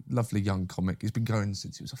lovely young comic. He's been going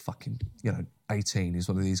since he was 18. He's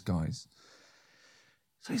one of these guys.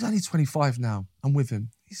 So he's only 25 now. I'm with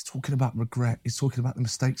him. He's talking about regret. He's talking about the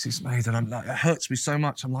mistakes he's made. And I'm like, it hurts me so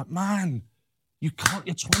much. I'm like, man, you're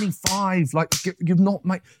 25. Like, you've not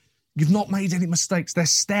made any mistakes. They're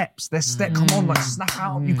steps. Come on, snap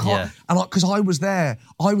out. You can't. Yeah. And because I was there,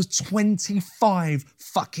 I was 25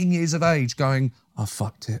 fucking years of age going, I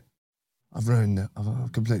fucked it. I've ruined it.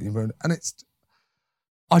 I've completely ruined it. And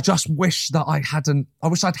I just wish that I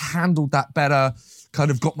wish I'd handled that better, kind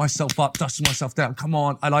of got myself up, dusted myself down. Come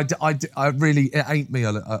on. And I really, it ain't me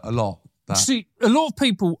a lot. That. See, a lot of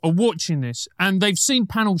people are watching this and they've seen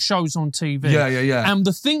panel shows on TV. Yeah. And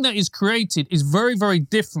the thing that is created is very, very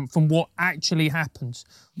different from what actually happens.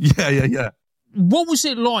 Yeah. What was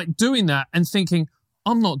it like doing that and thinking,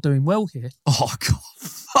 I'm not doing well here? Oh, God,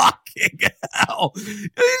 fucking hell.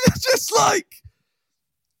 It's just like,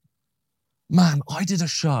 man, I did a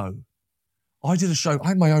show. I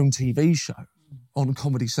had my own TV show on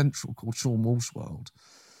Comedy Central called Seann Walsh World.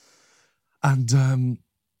 And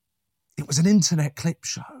it was an internet clip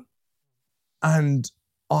show. And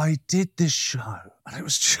I did this show, and it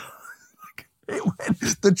was just, it went,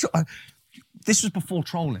 this was before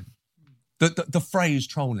trolling. The phrase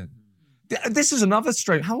trolling. This is another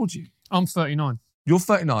straight. How old are you? I'm 39. You're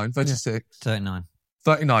 39, 36. 39.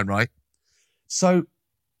 39, right? So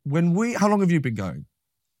how long have you been going?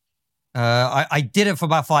 I did it for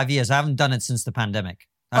about 5 years. I haven't done it since the pandemic.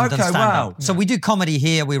 I haven't done stand-up. Wow. So we do comedy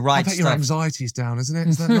here. We write I bet stuff. your anxiety's down, isn't it?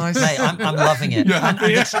 Is that nice? Mate, I'm loving it. Yeah. And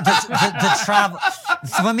the travel.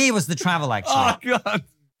 So for me, it was the travel, actually. Oh, God.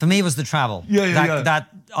 For me, it was the travel.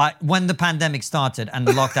 When the pandemic started and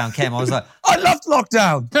the lockdown came, I was like, I loved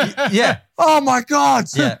lockdown. yeah. Oh, my God.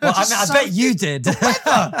 Yeah. Well, I bet you did.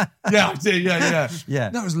 Yeah, I did. Yeah. Yeah.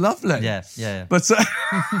 That was lovely. Yeah. But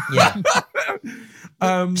Yeah.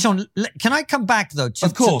 Seann, can I come back though to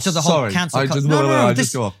the whole cancel culture?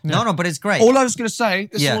 No, but it's great. All I was going to say,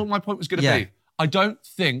 this is what my point was going to be.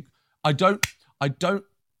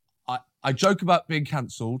 I joke about being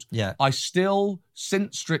cancelled. Yeah. I still,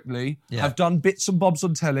 since Strictly, have done bits and bobs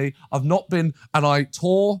on telly. I've not been, and I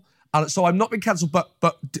tour, and so I've not been cancelled. But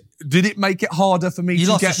did it make it harder for me to get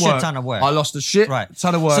work? You lost a shit ton of work. I lost a shit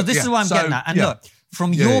ton of work. So this is what I'm getting at. And look,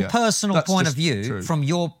 from your personal point of view, true. From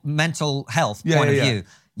your mental health point of view,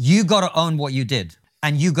 you got to own what you did.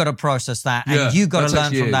 And you got to process that, and you got to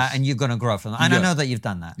learn from that, and you're going to grow from that. And I know that you've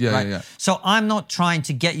done that. Yeah. So I'm not trying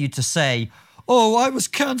to get you to say, oh, I was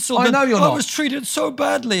cancelled. I know you're not. I was treated so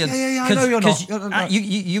badly. I know you're not.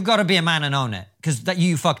 You got to be a man and own it, because that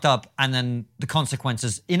you fucked up, and then the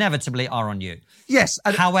consequences inevitably are on you. Yes.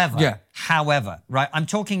 However, right? I'm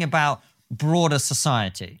talking about broader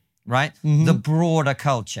society, right? Mm-hmm. The broader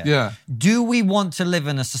culture. Yeah. Do we want to live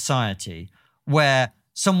in a society where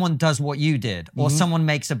someone does what you did, or someone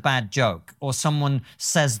makes a bad joke, or someone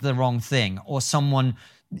says the wrong thing, or someone,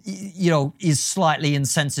 is slightly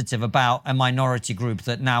insensitive about a minority group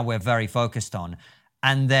that now we're very focused on,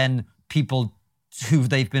 and then people who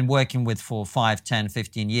they've been working with for 5, 10,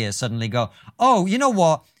 15 years suddenly go, oh, you know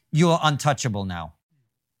what? You're untouchable now.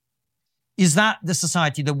 Is that the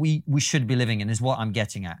society that we should be living in, is what I'm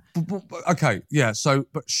getting at? Okay, yeah. So,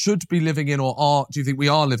 but should be living in, or do you think we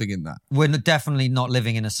are living in that? We're definitely not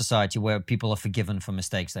living in a society where people are forgiven for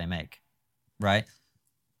mistakes they make, right?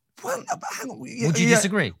 Well, hang on. Would you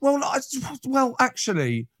disagree? Well,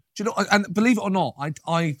 actually, do you know? And believe it or not,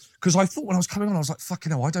 because I thought when I was coming on, I was like,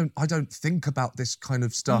 fucking hell, I don't think about this kind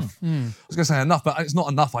of stuff. I was going to say enough, but it's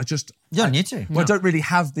not enough. You don't need to. I don't really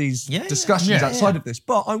have these discussions outside of this.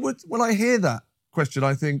 But I would, when I hear that question,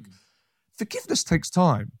 I think forgiveness takes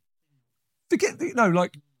time. You can't.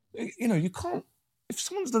 If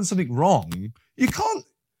someone's done something wrong, you can't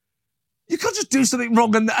just do something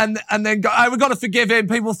wrong and then go, oh, we've got to forgive him.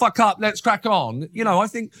 People fuck up. Let's crack on. I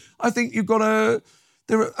think you've got to.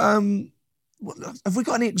 Have we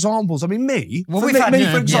got any examples? I mean, me. Well, for me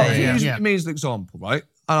as an example, right?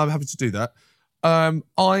 And I'm happy to do that.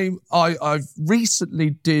 I've recently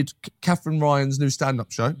did Catherine Ryan's new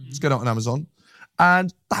stand-up show. It's going out on Amazon,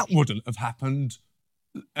 and that wouldn't have happened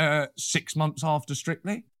 6 months after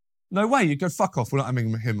Strictly. No way. You go fuck off. We're not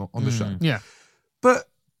having him on the show. Yeah, but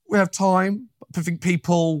we have time. I think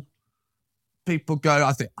people go.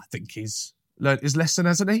 I think he's learned his lesson,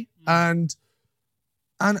 hasn't he? And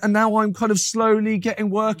now I'm kind of slowly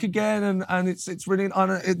getting work again, and it's really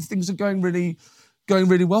things are going really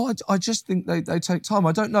well. I just think they take time.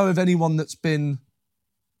 I don't know of anyone that's been,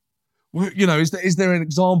 is there an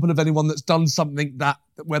example of anyone that's done something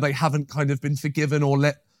where they haven't kind of been forgiven or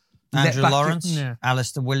let Andrew Lawrence,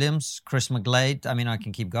 Alistair Williams, Chris McGlade. I mean, I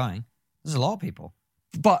can keep going. There's a lot of people,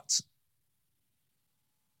 but.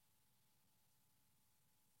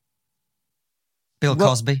 Bill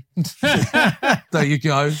Cosby. There you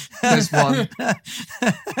go. There's one.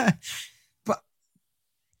 But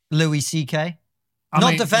Louis C.K.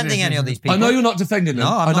 Not defending any of these people. I know you're not defending them.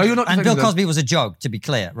 No, I know you're not defending them. And Bill Cosby was a joke, to be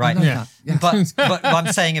clear, right? Yeah. But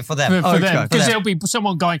I'm saying it for them. Because there'll be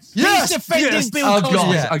someone going, he's defending Bill Cosby.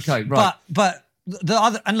 God. Yeah. Okay, right. But the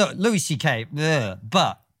other, and look, Louis C.K.,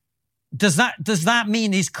 but does that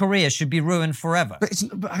mean his career should be ruined forever? But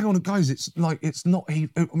hang on, guys, it's not.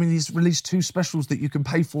 He's released 2 specials that you can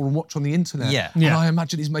pay for and watch on the internet. Yeah. And I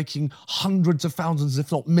imagine he's making hundreds of thousands,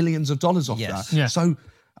 if not millions of dollars off that. Yeah. So,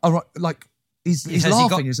 all right, he's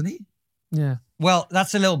laughing, isn't he? Yeah. Well,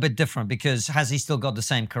 that's a little bit different, because has he still got the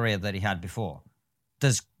same career that he had before?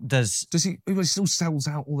 Does he? He still sells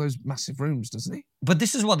out all those massive rooms, doesn't he? But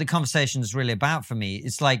this is what the conversation is really about for me.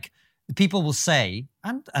 It's like, people will say,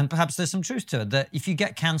 and perhaps there's some truth to it, that if you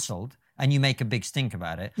get cancelled and you make a big stink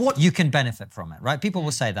about it, you can benefit from it, right? People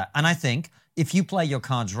will say that. And I think if you play your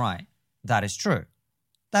cards right, that is true.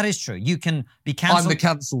 That is true. You can be cancelled. I'm the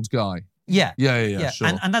cancelled guy. Yeah. Yeah, sure.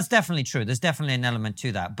 And that's definitely true. There's definitely an element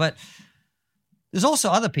to that. But there's also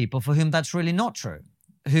other people for whom that's really not true,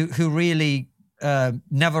 who really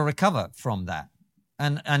never recover from that.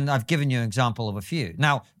 And I've given you an example of a few.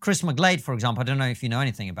 Now, Chris McGlade, for example, I don't know if you know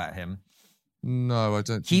anything about him. No, I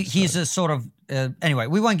don't. He's a sort of anyway.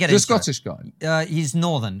 We won't get into it. Scottish guy. He's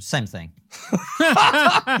northern, same thing.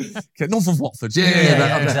 Okay, north of Watford.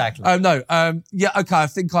 Yeah, exactly. No, okay. I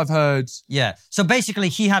think I've heard. Yeah. So basically,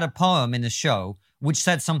 he had a poem in the show which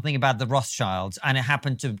said something about the Rothschilds, and it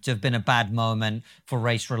happened to have been a bad moment for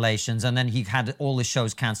race relations, and then he had all his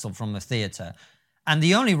shows cancelled from the theatre. And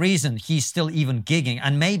the only reason he's still even gigging,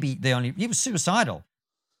 and maybe he was suicidal.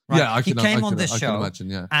 Right? Yeah, he came on this show,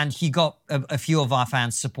 imagine, and he got a few of our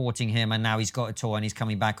fans supporting him, and now he's got a tour, and he's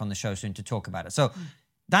coming back on the show soon to talk about it. So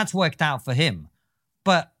that's worked out for him.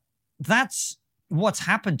 But that's what's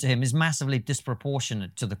happened to him is massively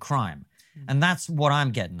disproportionate to the crime. And that's what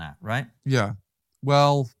I'm getting at, right? Yeah.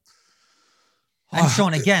 Well... And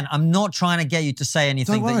Sean, again, I'm not trying to get you to say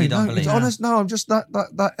anything that you don't believe. Honest, no, I'm just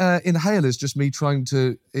that inhale is just me trying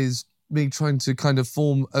to kind of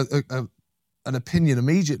form an opinion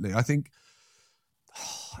immediately. I think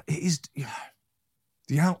it is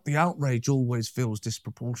the outrage always feels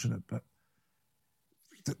disproportionate, but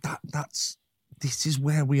this is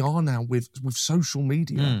where we are now with social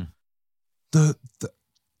media. The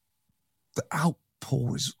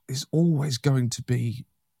outpour is always going to be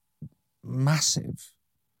massive.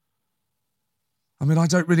 I mean, I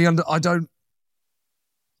don't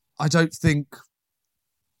think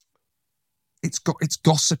it's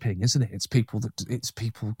gossiping, isn't it? It's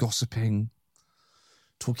people gossiping,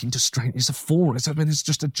 talking to strangers. It's a forum. It's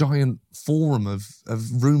just a giant forum of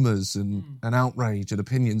rumours and outrage and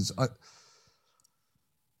opinions.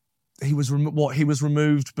 He was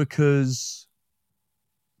removed because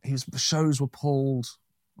the shows were pulled.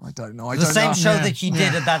 I don't know. The same show that he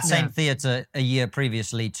did at that same theatre a year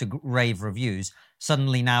previously to rave reviews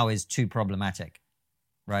suddenly now is too problematic,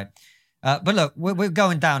 right? But look, we're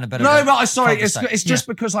going down a bit. No, but sorry, it's just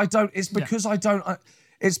because I don't. It's because I don't.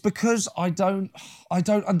 It's because I don't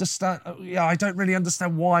understand. Yeah, I don't really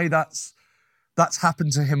understand why that's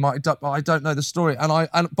happened to him. I don't know the story,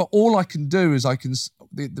 but all I can do is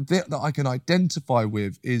the bit that I can identify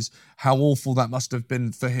with is how awful that must have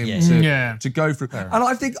been for him to go through. And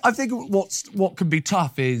I think what can be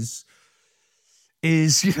tough is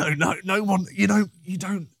no one you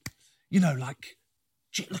don't like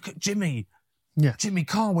look at Jimmy. Yeah, Jimmy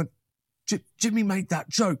Carr went. Jimmy made that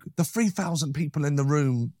joke. The 3,000 people in the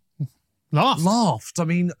room laughed. I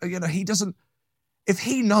mean, he doesn't. If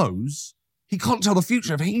he knows. He can't tell the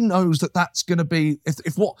future. If he knows that that's going to be,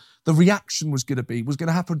 if what the reaction was going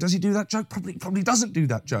to happen, does he do that joke? Probably doesn't do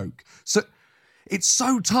that joke. So it's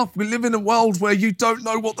so tough. We live in a world where you don't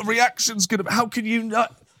know what the reaction's going to be. How can you know?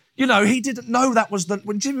 He didn't know that was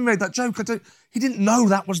when Jimmy made that joke, he didn't know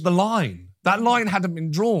that was the line. That line hadn't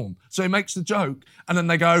been drawn. So he makes the joke and then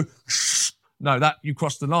they go, shh, no, that you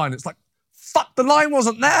crossed the line. It's like, fuck, the line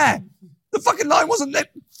wasn't there. The fucking line wasn't there.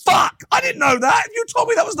 Fuck! I didn't know that. If you told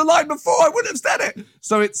me that was the line before, I wouldn't have said it.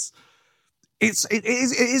 So it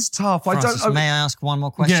is tough. Francis, may I ask one more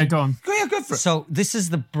question? Yeah, go on. Yeah, go for it. So this is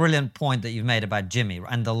the brilliant point that you've made about Jimmy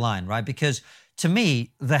and the line, right? Because to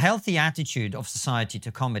me, the healthy attitude of society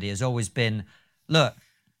to comedy has always been, look,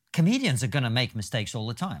 comedians are going to make mistakes all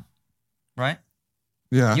the time, right?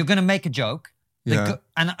 Yeah. You're going to make a joke. Yeah.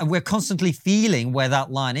 And we're constantly feeling where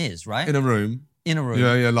that line is, right? In a room.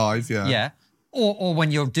 Yeah, live, yeah. Yeah. Or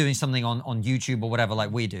when you're doing something on YouTube or whatever like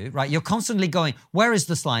we do, right? You're constantly going, where is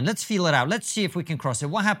this line? Let's feel it out. Let's see if we can cross it.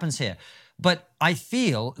 What happens here? But I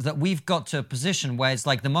feel that we've got to a position where it's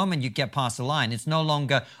like the moment you get past the line, it's no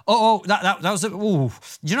longer, that was, ooh.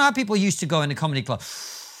 Do you know how people used to go in the comedy club?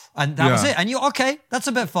 And that was it. And you're, okay, that's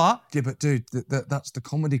a bit far. Yeah, but dude, that's the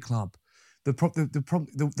comedy club.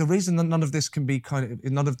 The reason that none of this can be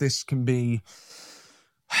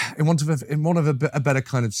in one of a better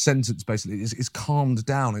kind of sentence, basically, is calmed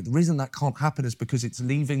down. The reason that can't happen is because it's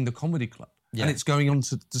leaving the comedy club and it's going on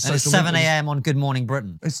to social. It's 7 a.m. on Good Morning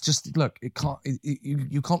Britain. It's just look, you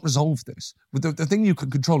can't resolve this. The thing you can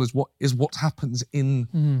control is what happens in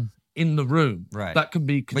the room. Right. That can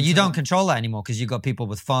be. But you don't control that anymore because you've got people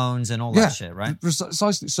with phones and all that shit, right?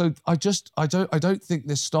 Precisely. So I don't think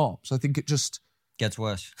this stops. I think it just gets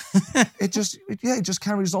worse. it just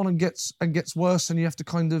carries on and gets worse, and you have to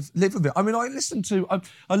kind of live with it. I mean, I listened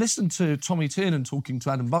to Tommy Tiernan talking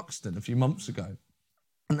to Adam Buxton a few months ago,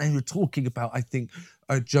 and they were talking about, I think,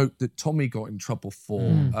 a joke that Tommy got in trouble for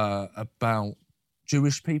about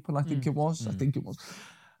Jewish people. I think it was,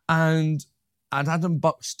 and And Adam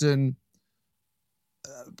Buxton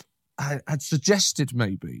had suggested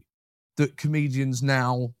maybe that comedians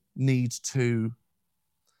now need to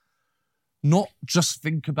not just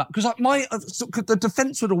think about... Because the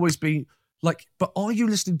defence would always be like, but are you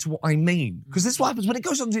listening to what I mean? Because this is what happens when it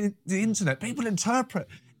goes on the internet. People interpret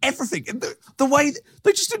everything in the way...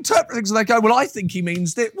 They just interpret things and they go, well, I think he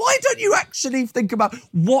means that. Why don't you actually think about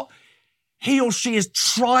what he or she is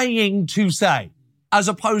trying to say, as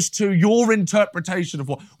opposed to your interpretation of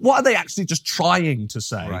what are they actually just trying to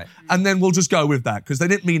say? Right. And then we'll just go with that, because they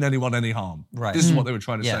didn't mean anyone any harm. Right. This is what they were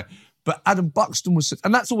trying to say. But Adam Buxton was...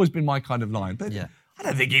 And that's always been my kind of line. But I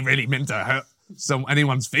don't think he really meant to hurt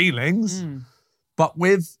anyone's feelings. But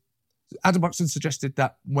with... Adam Buxton suggested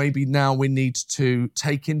that maybe now we need to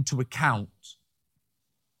take into account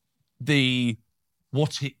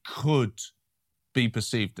what it could be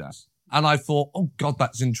perceived as. And I thought, oh God,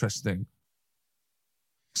 that's interesting.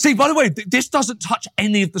 See, by the way, this doesn't touch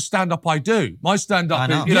any of the stand-up I do. My stand-up,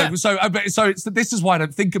 this is why I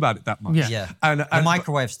don't think about it that much. Yeah. And the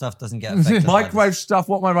microwave stuff doesn't get affected. Microwave stuff,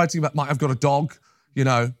 what am I writing about? I've got a dog,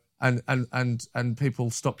 and people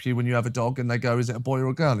stop you when you have a dog and they go, is it a boy or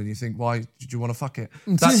a girl? And you think, why did you want to fuck it?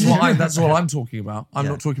 That's what I'm talking about. I'm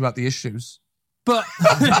not talking about the issues. But,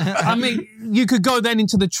 I mean, you could go then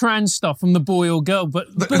into the trans stuff from the boy or girl, but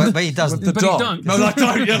he doesn't. The dog. He don't. No, I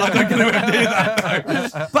don't. Yeah, I don't get anywhere near that. No.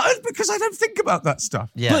 But because I don't think about that stuff.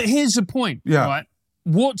 Yeah. But here's the point, right?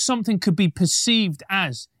 What something could be perceived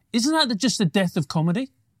as, isn't that just the death of comedy?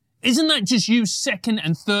 Isn't that just you second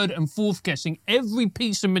and third and fourth guessing every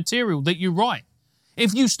piece of material that you write?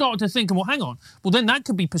 If you start to think, well, hang on, well, then that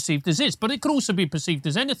could be perceived as this, but it could also be perceived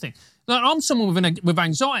as anything. Like, I'm someone with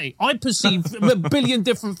anxiety. I perceive a billion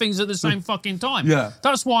different things at the same fucking time. Yeah.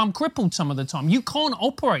 That's why I'm crippled some of the time. You can't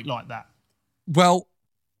operate like that. Well,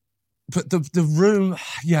 but the room,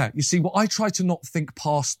 you see, I try to not think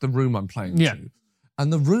past the room I'm playing to.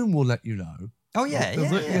 And the room will let you know. Oh, yeah.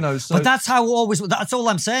 So, but that's how that's all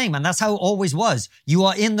I'm saying, man. That's how it always was. You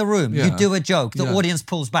are in the room, you do a joke, the audience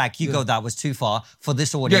pulls back, you go, that was too far for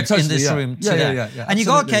this audience in this room today. And you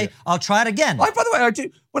go, okay, I'll try it again. By the way, I do,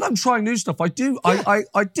 when I'm trying new stuff, I do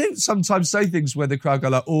sometimes say things where the crowd go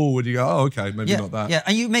like, oh, and you go, oh, okay, maybe not that. Yeah,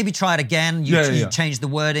 and you maybe try it again, you change the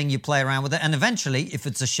wording, you play around with it, and eventually, if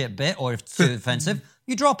it's a shit bit or if it's too offensive,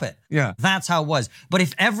 you drop it. Yeah. That's how it was. But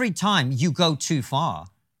if every time you go too far,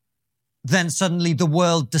 then suddenly the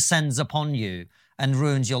world descends upon you and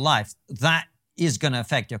ruins your life. That is going to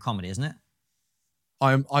affect your comedy, isn't it?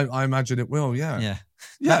 I imagine it will, yeah.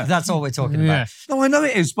 That's all we're talking about. No, I know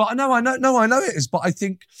it is, but I know it is, but I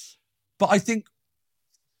think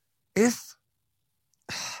if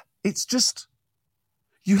it's just,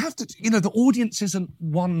 you have to, the audience isn't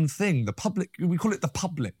one thing. The public, we call it the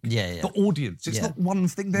public. Yeah. The audience. It's not one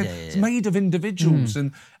thing. It's made of individuals,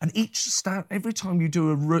 and every time you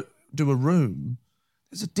do a room,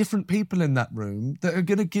 there's a different people in that room that are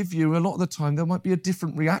going to give you, a lot of the time, there might be a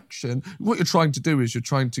different reaction. What you're trying to do is you're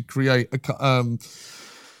trying to create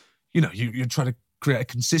you're trying to create a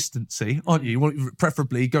consistency, aren't you? You want,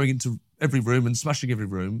 preferably going into every room and smashing every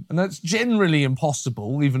room. And that's generally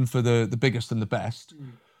impossible, even for the biggest and the best.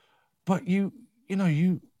 But each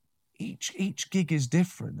gig is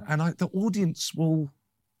different. And the audience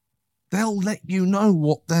they'll let you know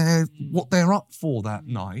what they're up for that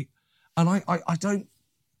night. And I don't...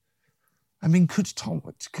 I mean, could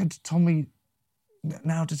Tommy...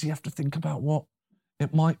 Now, does he have to think about what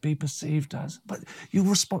it might be perceived as? But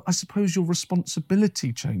I suppose your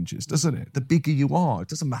responsibility changes, doesn't it? The bigger you are, it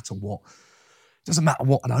doesn't matter what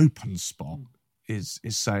an open spot is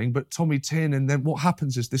saying. But Tommy Tin, and then what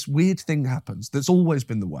happens is this weird thing happens that's always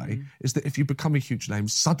been the way, is that if you become a huge name,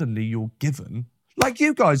 suddenly you're given... Like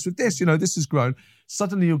you guys with this, this has grown.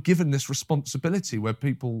 Suddenly you're given this responsibility where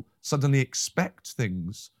people suddenly expect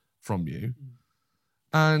things from you.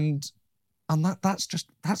 And that's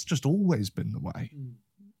just always been the way.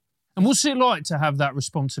 And what's it like to have that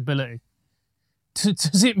responsibility?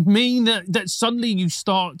 Does it mean that suddenly you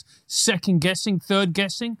start second guessing, third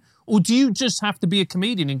guessing? Or do you just have to be a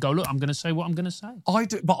comedian and go, look, I'm going to say what I'm going to say? I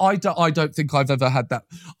do, but I don't think I've ever had that.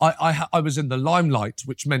 I was in the limelight,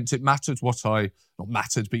 which meant it mattered not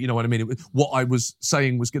mattered, but you know what I mean? What I was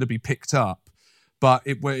saying was going to be picked up, but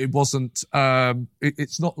it wasn't,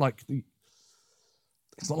 it's not like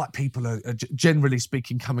people are generally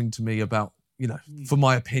speaking coming to me about, for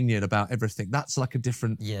my opinion about everything. That's like a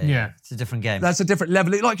different... Yeah. It's a different game. That's a different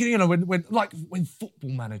level. Like, when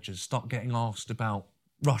football managers start getting asked about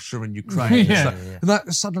Russia and Ukraine. And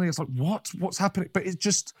that suddenly it's like, what's happening? But it's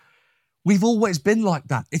just, we've always been like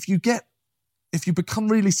that. If you become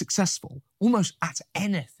really successful, almost at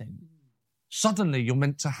anything, suddenly you're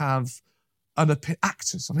meant to have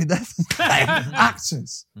actors. I mean, they're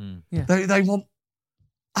actors. Yeah. They want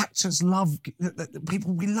actors.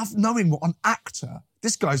 People. We love knowing what an actor.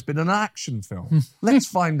 This guy's been in an action film. Let's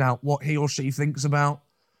find out what he or she thinks about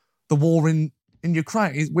the war in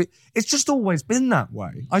Ukraine. It's just always been that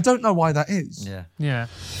way. I don't know why that is. Yeah.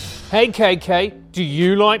 Hey, KK, do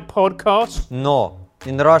you like podcasts? No.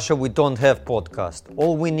 In Russia, we don't have podcasts.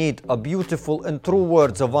 All we need are beautiful and true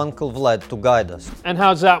words of Uncle Vlad to guide us. And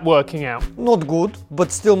how's that working out? Not good,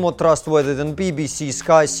 but still more trustworthy than BBC,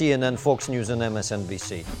 Sky, CNN, Fox News and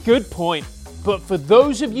MSNBC. Good point. But for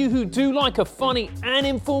those of you who do like a funny and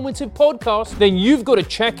informative podcast, then you've got to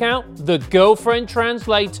check out The Girlfriend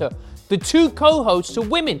Translator. The two co-hosts are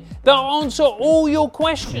women that answer all your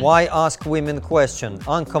questions. Why ask women questions?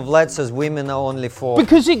 Uncle Vlad says women are only for...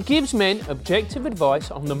 Because it gives men objective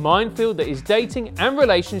advice on the minefield that is dating and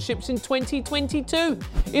relationships in 2022.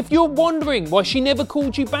 If you're wondering why she never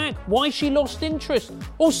called you back, why she lost interest,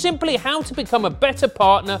 or simply how to become a better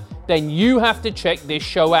partner, then you have to check this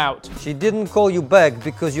show out. She didn't call you back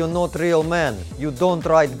because you're not real man. You don't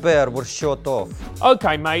ride bear with shirt off.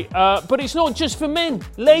 Okay, mate, but it's not just for men.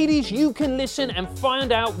 Ladies, you can listen and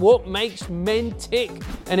find out what makes men tick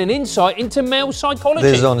and an insight into male psychology.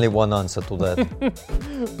 There's only one answer to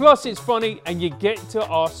that. Plus, it's funny and you get to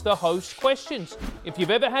ask the host questions. If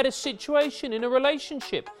you've ever had a situation in a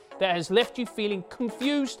relationship that has left you feeling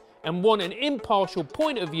confused and want an impartial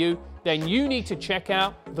point of view, then you need to check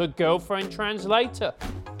out The Girlfriend Translator.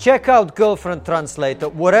 Check out Girlfriend Translator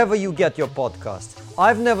wherever you get your podcasts.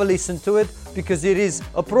 I've never listened to it because it is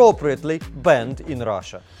appropriately banned in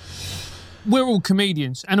Russia. We're all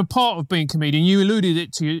comedians, and a part of being a comedian, you alluded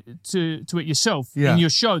it to it yourself in your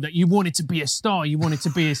show, that you wanted to be a star, you wanted to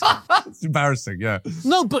be a... It's embarrassing, yeah.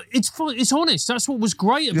 No, but it's honest. That's what was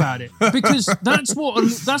great about it, because that's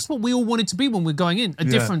what we all wanted to be when we're going in, a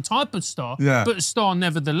different type of star, but a star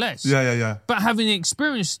nevertheless. Yeah. But having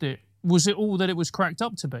experienced it, was it all that it was cracked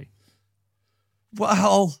up to be?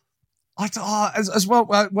 Well,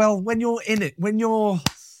 well, when you're in it,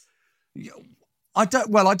 I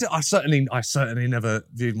certainly never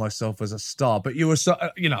viewed myself as a star, but you were,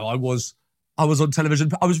 I was on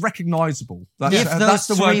television. I was recognisable. That's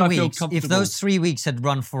the word I feel comfortable. If those 3 weeks had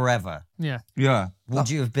run forever, would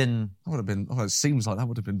you have been? I would have been. Oh, it seems like that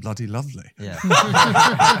would have been bloody lovely. Yeah.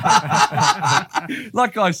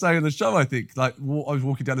 Like I say in the show, I think I was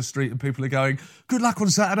walking down the street and people are going, "Good luck on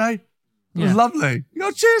Saturday." It was lovely. You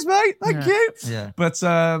go, "Cheers, mate. Thank you." Yeah. But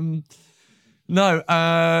no,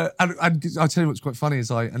 and I'll tell you what's quite funny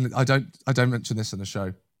is I don't mention this in the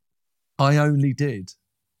show. I only did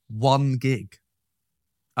one gig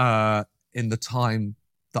in the time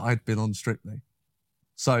that I'd been on Strictly.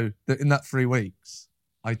 So in that 3 weeks,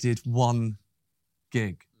 I did one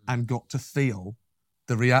gig and got to feel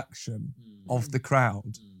the reaction of the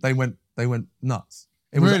crowd. They went nuts.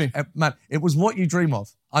 It was, really? Man, it was what you dream of.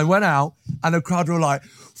 I went out and the crowd were like,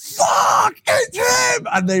 "Fuck, it's him!"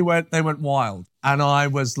 And they went wild. And I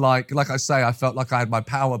was like I say, I felt like I had my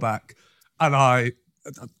power back. And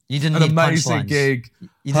you didn't need amazing punchlines. Gig.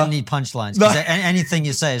 You didn't need punchlines. No, anything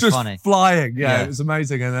you say is just funny. Flying, yeah, it was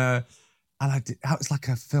amazing. And I did. It was like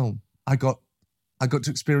a film. I got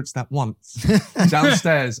to experience that once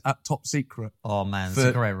downstairs at Top Secret. Oh man, it's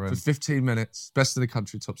a great room. For 15 minutes, best in the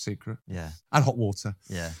country, Top Secret. Yeah, and hot water.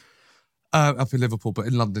 Yeah, up in Liverpool, but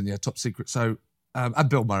in London, Top Secret. So, and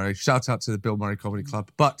Bill Murray. Shout out to the Bill Murray Comedy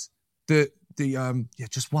Club. But the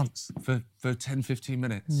just once for 10, 15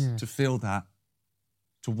 minutes to feel that,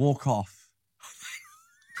 to walk off,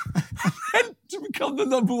 and to become the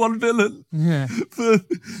number one villain for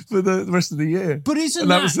the rest of the year. But isn't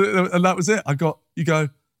that was it. I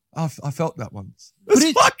felt that once.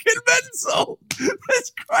 It's fucking mental.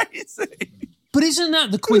 It's crazy. But isn't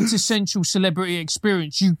that the quintessential celebrity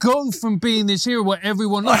experience? You go from being this hero where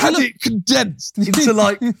everyone... I had it condensed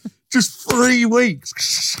into just 3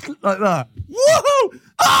 weeks. Like that. Woohoo!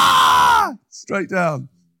 Ah! Straight down.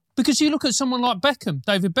 Because you look at someone like Beckham,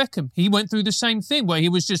 David Beckham. He went through the same thing where he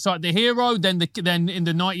was just like the hero. Then in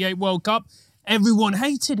the '98 World Cup, everyone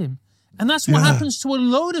hated him. And that's what happens to a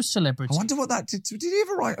load of celebrities. I wonder what that did to him. Did he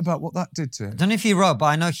ever write about what that did to him? I don't know if he wrote, but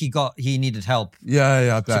I know he needed help.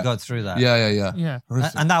 I bet. To go through that. Yeah.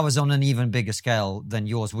 And that was on an even bigger scale than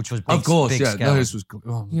yours, which was big. Of course, big yeah. Scale. No, his was.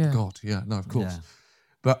 Oh God, yeah. No, of course. Yeah.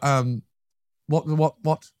 But what were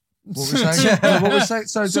we saying? What were we saying?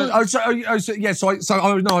 So I was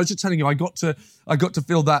just telling you, I got to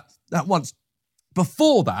feel that once.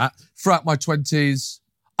 Before that, throughout my 20s,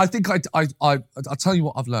 I think I'll tell you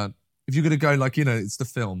what I've learned. If you're going to go it's the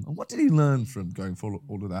film. And what did he learn from going for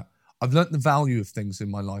all of that? I've learned the value of things in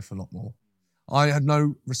my life a lot more. I had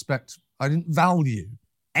no respect. I didn't value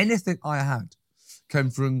anything I had. Came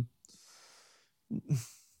from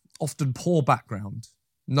often poor background,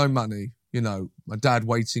 no money, my dad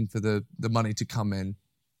waiting for the money to come in.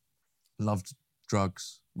 Loved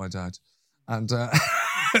drugs, my dad. And,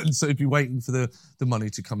 and so he'd be waiting for the money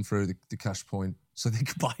to come through, the cash point, so they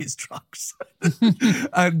could buy his drugs.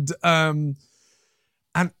 and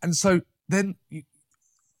so then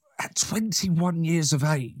at 21 years of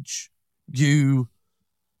age, you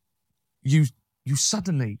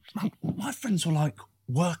suddenly, my friends were like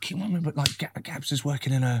working, I remember like Gabs is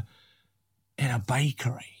working in a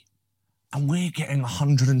bakery, and we're getting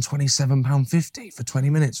 £127.50 for 20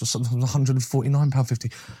 minutes, or sometimes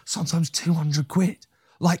 £149.50, sometimes 200 quid.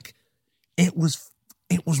 Like, it was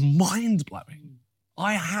mind-blowing.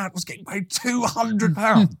 I was getting paid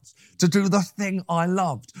 £200 to do the thing I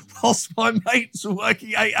loved, whilst my mates were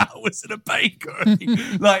working 8 hours in a bakery.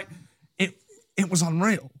 Like, it was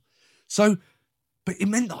unreal. So, but it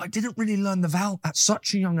meant that I didn't really learn the value at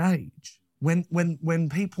such a young age. When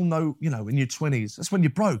people know, in your 20s, that's when you're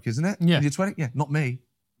broke, isn't it? Yeah. When you're 20, yeah, not me.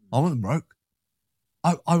 I wasn't broke.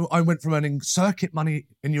 I went from earning circuit money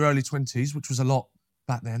in your early 20s, which was a lot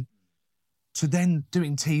back then, to then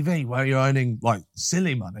doing TV where you're earning like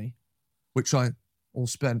silly money, which I all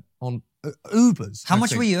spent on Ubers. How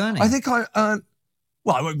much were you earning? I think I earned,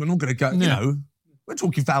 well, we're not going to go, we're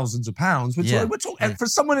talking thousands of pounds. We're talking, for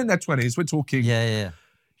someone in their 20s, we're talking, I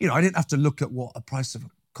didn't have to look at what a price of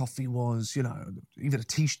coffee was, even a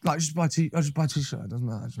t-shirt, like I just buy a t-shirt, it doesn't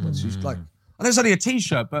matter. I just buy a t-shirt. Like, I know it's only a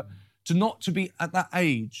t-shirt, but to be at that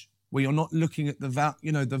age where you're not looking at to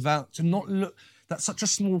not look, that's such a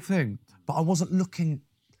small thing. But I wasn't looking,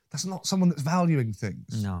 that's not someone that's valuing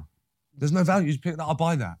things. No. There's no value. You pick that, I'll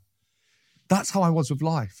buy that. That's how I was with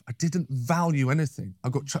life. I didn't value anything. I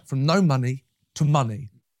got chucked from no money to money.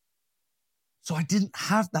 So I didn't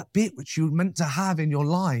have that bit which you were meant to have in your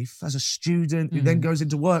life as a student who then goes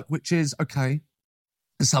into work, which is, okay,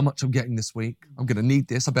 this is how much I'm getting this week. I'm going to need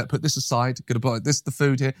this. I better put this aside. I'm going to buy this, the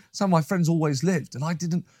food here. Some of my friends always lived, and I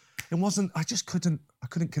couldn't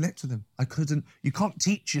connect to them. You can't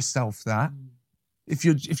teach yourself that. If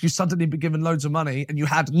you suddenly be given loads of money and you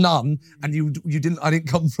had none, and I didn't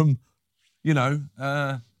come from,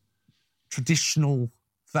 traditional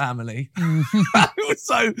family.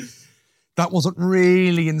 So that wasn't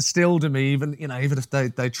really instilled in me, even if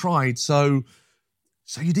they tried. So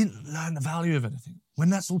you didn't learn the value of anything. When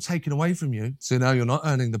that's all taken away from you, so now you're not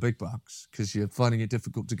earning the big bucks because you're finding it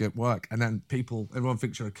difficult to get work, and then everyone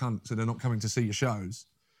thinks you're a cunt, so they're not coming to see your shows.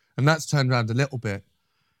 And that's turned around a little bit.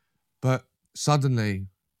 But suddenly,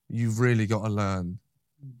 you've really got to learn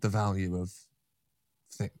the value of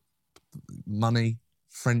money,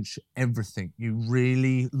 friendship, everything. You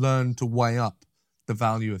really learn to weigh up the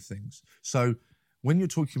value of things. So when you're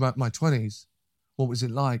talking about my 20s, what was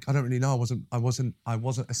it like? I don't really know. I wasn't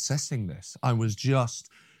assessing this. I was just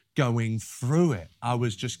going through it. I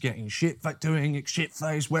was just getting doing shit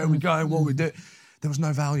face. Where are we going? What are we doing? There was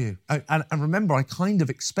no value. And remember, I kind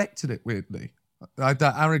of expected it weirdly.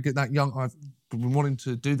 That arrogant, that young, I've been wanting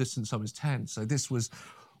to do this since I was 10. So this was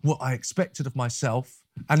what I expected of myself.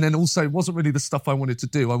 And then also it wasn't really the stuff I wanted to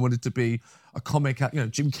do. I wanted to be a comic,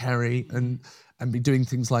 Jim Carrey and be doing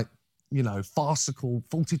things like, farcical,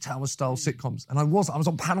 Fawlty Tower style sitcoms. And I was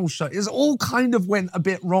on panel shows. It all kind of went a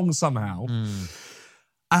bit wrong somehow.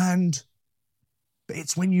 But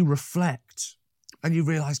it's when you reflect and you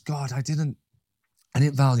realise, God, I didn't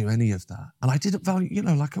value any of that. And I didn't value,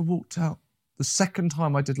 like I walked out the second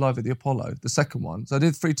time I did Live at the Apollo, the second one. So I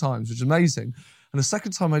did 3 times, which is amazing. And the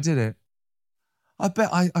second time I did it, I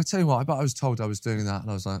tell you what, I bet I was told I was doing that.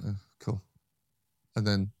 And I was like, cool. And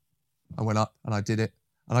then I went up and I did it.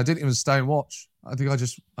 And I didn't even stay and watch. I think I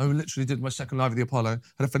literally did my second Live at the Apollo,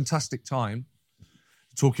 had a fantastic time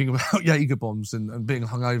talking about Jaeger bombs and being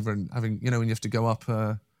hungover and having, when you have to go up,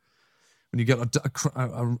 when you get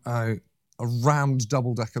a rammed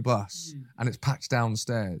double-decker bus and it's packed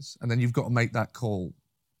downstairs, and then you've got to make that call.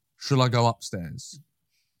 Shall I go upstairs?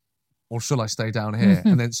 Or shall I stay down here?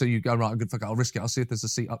 And then so you go, right, I'm good, fuck it, I'll risk it. I'll see if there's a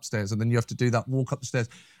seat upstairs. And then you have to do that, walk up the stairs,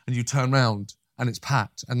 and you turn round and it's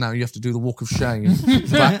packed. And now you have to do the walk of shame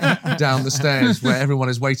back down the stairs where everyone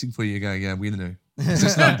is waiting for you. You go, yeah, we knew. It's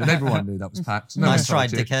just London. Everyone knew that was packed. Nice try,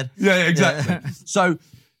 dickhead. Yeah, exactly. Yeah. So,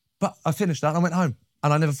 but I finished that and I went home.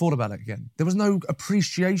 And I never thought about it again. There was no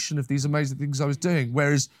appreciation of these amazing things I was doing.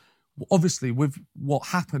 Whereas, obviously, with what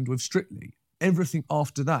happened with Strictly, everything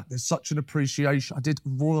after that, there's such an appreciation. I did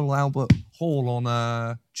Royal Albert Hall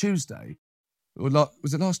on Tuesday.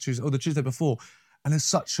 Was it last Tuesday? Or the Tuesday before. And there's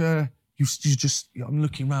such a... I'm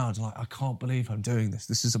looking around like, I can't believe I'm doing this.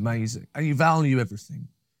 This is amazing. And you value everything.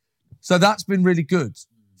 So that's been really good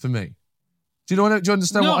for me. Do you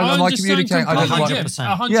understand what I communicate? I don't know what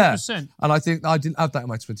 100%. Yeah. And I think I didn't have that in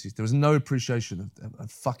my 20s. There was no appreciation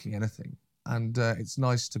of fucking anything. And it's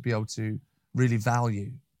nice to be able to really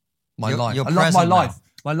value my life. I love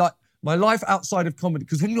my life. My life outside of comedy.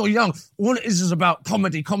 Because when you're young, all it is about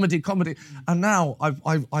comedy. And now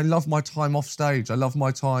I love my time off stage. I love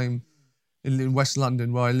my time in West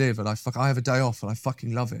London where I live, and I have a day off and I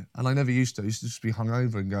fucking love it. And I never used to. I used to just be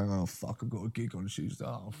hungover and going, oh fuck, I've got a gig on Tuesday.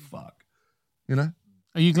 Oh fuck. You know?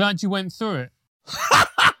 Are you glad you went through it?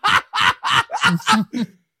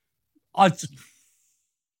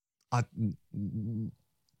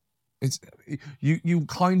 You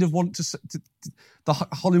kind of want to the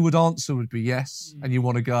Hollywood answer would be yes, and you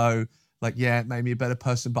want to go like, yeah, it made me a better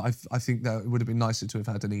person, but I think that it would have been nicer to have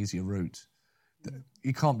had an easier route.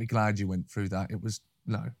 You can't be glad you went through that. It was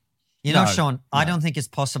no. You know, Seann, I don't think it's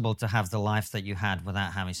possible to have the life that you had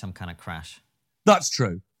without having some kind of crash. That's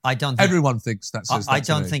true. I don't. Everyone thinks that. I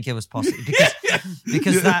don't think it was possible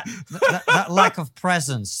because that lack of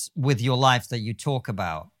presence with your life that you talk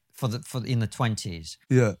about for in the 20s.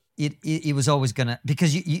 Yeah. It was always gonna,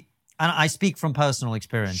 because you and I speak from personal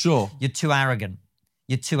experience. Sure. You're too arrogant.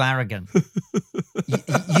 You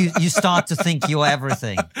start to think you're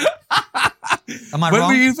everything. Am I wrong?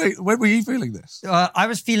 When were you feeling this? I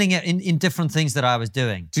was feeling it in different things that I was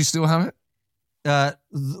doing. Do you still have it?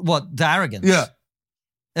 What, the arrogance? Yeah.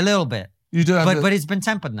 A little bit. You do have it? But it's been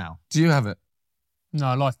tempered now. Do you have it?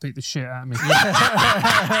 No, life beat the shit out of me.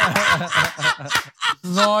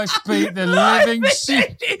 Life beat the living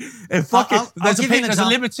shit. There's a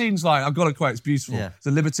Libertines line. I've got a quote. It's beautiful. Yeah. It's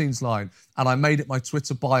a Libertines line, and I made it my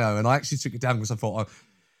Twitter bio, and I actually took it down because I thought,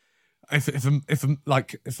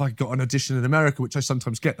 if I got an audition in America, which I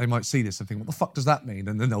sometimes get, they might see this and think, what the fuck does that mean?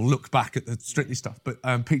 And then they'll look back at the Strictly stuff. But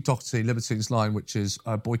Pete Doherty, Libertines line, which is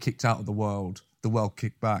boy kicked out of the world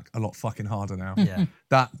kicked back a lot fucking harder now. Yeah.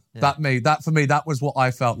 That for me, that was what I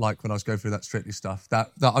felt like when I was going through that Strictly stuff. That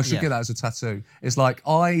I should get that as a tattoo. It's like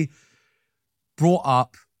I brought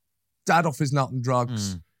up, dad off his nut and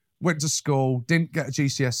drugs, went to school, didn't get a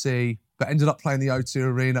GCSE, but ended up playing the O2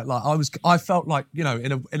 Arena. Like I felt like,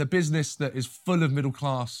 in a business that is full of middle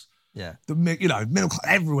class. Yeah. Middle class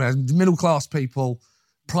everywhere, middle class people,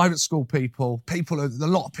 private school people, a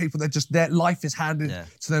lot of people, their life is handed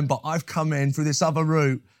to them, but I've come in through this other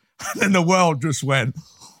route, and then the world just went,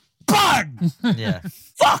 bang! Yeah.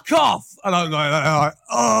 Fuck off! And I'm like,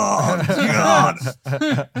 oh, God,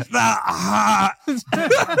 that hurt.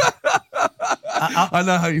 I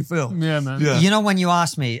know how you feel. Yeah, man. Yeah. You know, when you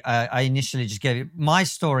asked me, I initially just gave you, my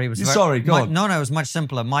story was... Go on. No, it was much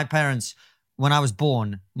simpler. My parents, when I was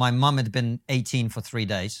born, my mum had been 18 for 3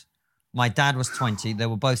 days. My dad was 20. They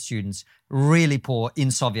were both students, really poor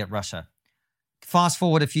in Soviet Russia. Fast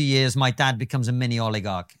forward a few years, my dad becomes a mini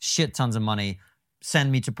oligarch, shit tons of money,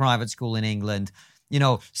 send me to private school in England.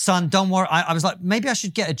 Son, don't worry. I was like, maybe I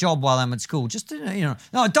should get a job while I'm at school. Just to,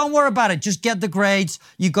 no, don't worry about it. Just get the grades.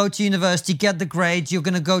 You go to university, get the grades. You're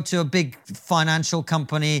going to go to a big financial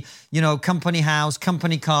company, company house,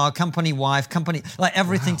 company car, company wife, like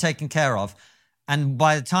everything taken care of. And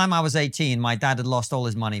by the time I was 18, my dad had lost all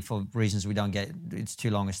his money for reasons we don't get. It's too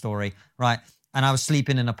long a story, right? And I was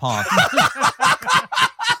sleeping in a park.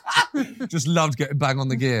 Just loved getting bang on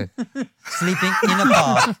the gear. Sleeping in a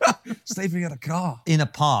park. Sleeping in a car. In a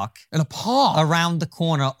park. In a park? Around the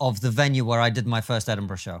corner of the venue where I did my first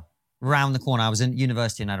Edinburgh show. Around the corner. I was in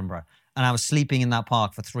university in Edinburgh. And I was sleeping in that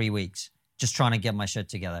park for 3 weeks, just trying to get my shit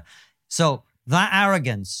together. So that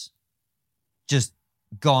arrogance just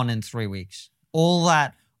gone in 3 weeks. All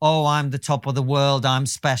that, I'm the top of the world, I'm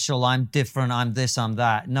special, I'm different, I'm this, I'm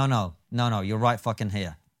that. No, you're right fucking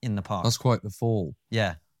here in the park. That's quite the fall.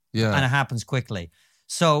 Yeah. Yeah. And it happens quickly.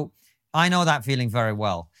 So I know that feeling very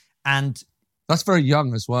well. And that's very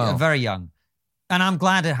young as well. Very young. And I'm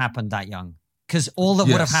glad it happened that young, because all that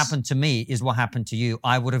would have happened to me is what happened to you.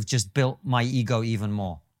 I would have just built my ego even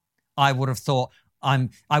more. I would have thought I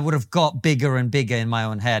would have got bigger and bigger in my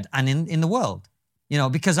own head and in the world.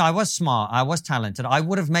 Because I was smart, I was talented, I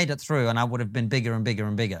would have made it through and I would have been bigger and bigger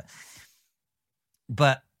and bigger.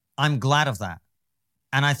 But I'm glad of that.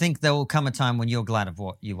 And I think there will come a time when you're glad of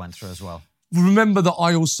what you went through as well. Remember that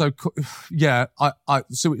I also, I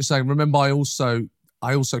see what you're saying. Remember, I also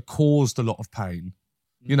caused a lot of pain.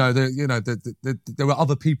 There were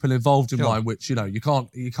other people involved in mine, which, you can't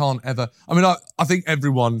ever, I think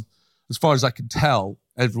everyone, as far as I can tell,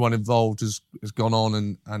 everyone involved has gone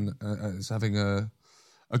on and is having a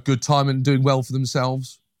good time and doing well for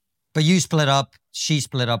themselves. But you split up. She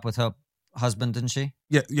split up with her husband, didn't she?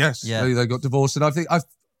 Yeah, yes. Yeah. They got divorced, and I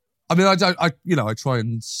try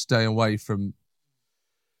and stay away from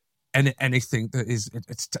anything that is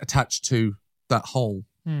it's attached to that whole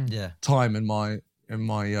time in my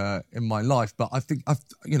life. But I think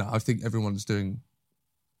everyone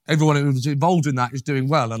who's involved in that is doing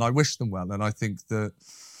well, and I wish them well. And I think that,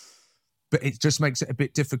 but it just makes it a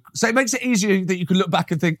bit difficult. So it makes it easier that you can look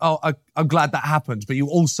back and think, oh, I'm glad that happened. But you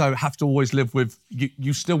also have to always live with,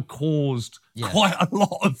 you still caused quite a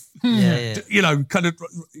lot of, kind of,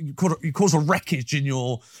 you cause a wreckage in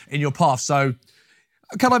your path. So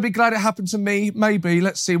can I be glad it happened to me? Maybe.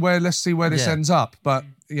 Let's see where this ends up. But,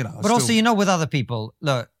 But also, with other people,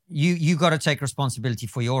 look, you got to take responsibility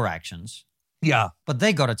for your actions. Yeah. But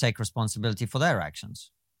they got to take responsibility for their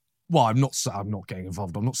actions. Well, I'm not getting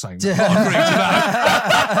involved. I'm not saying that. I'm not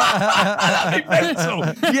agreeing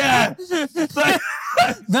to that. Yeah.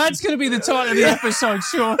 That's going to be the title of the episode,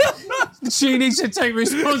 Seann. She needs to take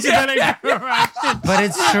responsibility for her actions. But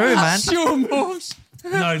it's true, man. Seann Walsh.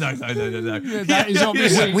 No. Yeah, that is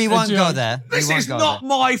obviously we won't go there. This is not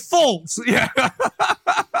my fault. Yeah.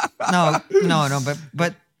 No.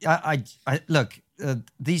 But I look.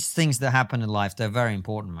 These things that happen in life, they're very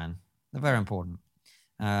important, man. They're very important.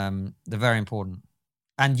 They're very important,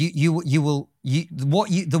 and the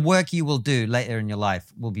work you will do later in your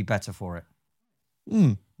life will be better for it.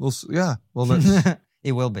 Well,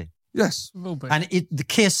 it will be. Yes, it will be. And the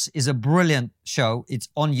Kiss is a brilliant show. It's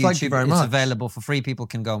on YouTube. Thank you very much. It's available for free. People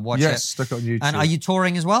can go and watch it. Yes, stick it on YouTube. And are you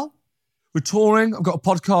touring as well? We're touring. I've got a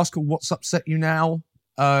podcast called What's Upset You Now.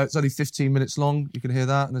 It's only 15 minutes long. You can hear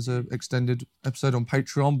that, and there's an extended episode on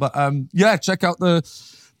Patreon. But check out the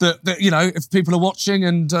if people are watching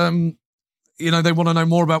and they want to know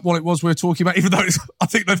more about what it was we were talking about, even though I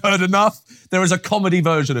think they've heard enough. There is a comedy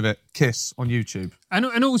version of it, Kiss, on YouTube.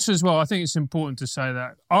 And also as well, I think it's important to say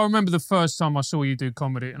that I remember the first time I saw you do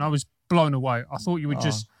comedy, and I was blown away. I thought you were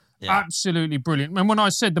just absolutely brilliant. And when I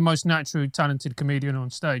said the most naturally talented comedian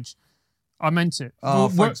on stage, I meant it. Oh,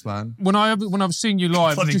 thanks, man. When I've seen you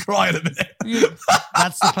live, bloody crying a minute.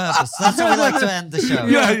 That's the purpose. That's how we like to end the show.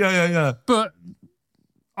 Yeah. But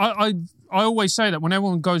I always say that when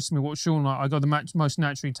everyone goes to me, what's Seann like? I got the most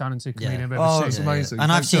naturally talented comedian I've ever seen. Oh, it's amazing.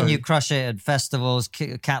 And I've seen you crush it at festivals,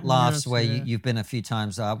 Cat Laughs, where you've been a few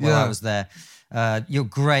times I was there. You're a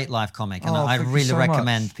great live comic, and I really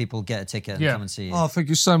recommend people get a ticket and come and see you. Oh, thank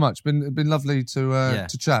you so much. Been lovely to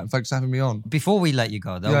chat. Thanks for having me on. Before we let you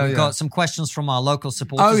go, though, we've got some questions from our local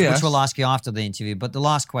supporters, which we'll ask you after the interview. But the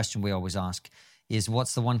last question we always ask is,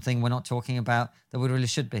 what's the one thing we're not talking about that we really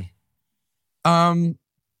should be?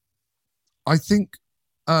 I think,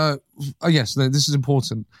 yes, this is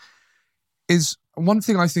important, is one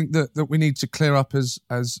thing I think that we need to clear up as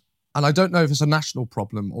and I don't know if it's a national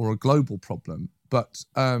problem or a global problem, but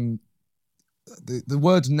the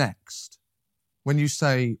word next, when you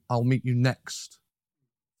say, I'll meet you next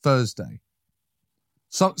Thursday,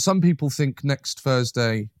 some people think next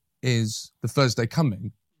Thursday is the Thursday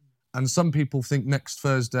coming, and some people think next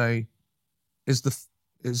Thursday is the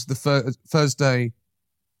Thursday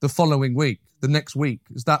the following week, the next week,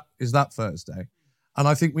 is that Thursday. And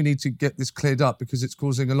I think we need to get this cleared up because it's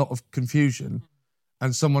causing a lot of confusion.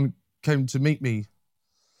 And someone came to meet me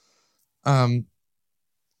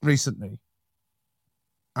recently,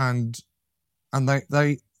 and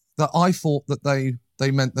I thought that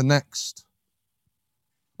they meant the next.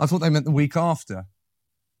 I thought they meant the week after.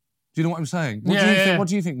 Do you know what I'm saying? What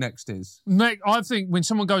do you think next is? I think when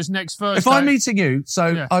someone goes next Thursday. If I'm meeting you,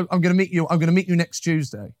 I'm going to meet you. I'm going to meet you next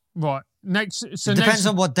Tuesday. Right. It depends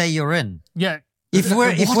on what day you're in. Yeah. It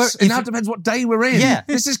now depends what day we're in. Yeah.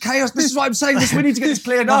 This is chaos. This is what I'm saying. We need to get this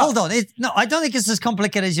cleared up. Hold on. I don't think it's as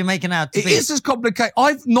complicated as you're making out to be. It is as complicated.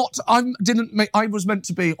 I was meant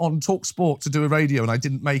to be on Talk Sport to do a radio, and I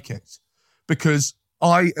didn't make it because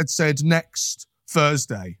I had said next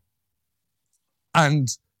Thursday, and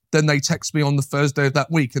then they text me on the Thursday of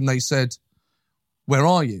that week, and they said, "Where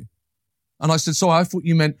are you?" And I said, "So I thought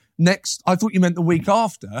you meant next. I thought you meant the week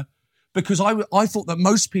after." Because I thought that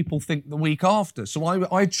most people think the week after. So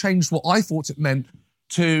I changed what I thought it meant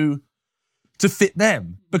to fit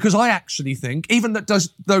them. Because I actually think,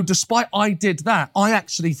 though despite I did that, I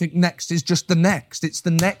actually think next is just the next. It's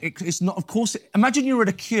the next. It's not, of course, imagine you're at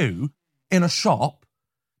a queue in a shop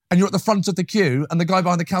and you're at the front of the queue and the guy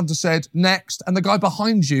behind the counter said next and the guy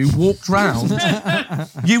behind you walked round.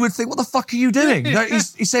 You would think, what the fuck are you doing?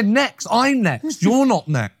 He said next, I'm next, you're not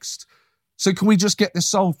next. So can we just get this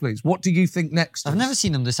solved, please? What do you think next is? I've never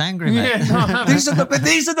seen them this angry, mate. Yeah. These are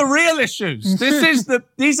the real issues. These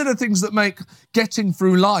are the things that make getting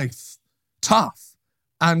through life tough.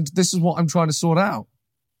 And this is what I'm trying to sort out.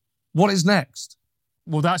 What is next?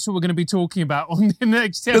 Well, that's what we're going to be talking about on the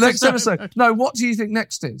next episode. The next episode. No, what do you think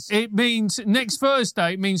next is? It means next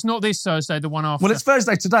Thursday. It means not this Thursday, the one after. Well, it's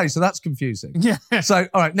Thursday today, so that's confusing. Yeah. So,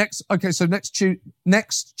 all right, next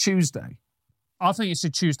Tuesday. I think it's a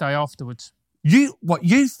Tuesday afterwards. You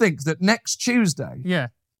think that next Tuesday? Yeah.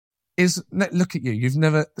 Look at you. You've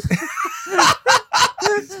never.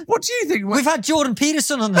 What do you think? We've had Jordan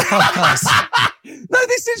Peterson on the podcast. No,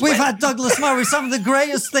 this is. We've had Douglas Murray, some of the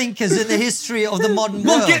greatest thinkers in the history of the modern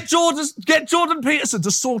world. Get Jordan Peterson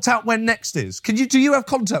to sort out when next is. Do you have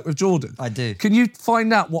contact with Jordan? I do. Can you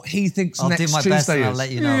find out what he thinks next Tuesday is? I'll do my best and I'll let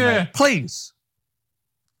you know, mate. Please.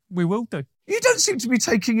 We will do. You don't seem to be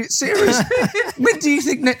taking it seriously. When do you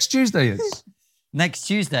think next Tuesday is? Next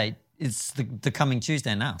Tuesday. It's the coming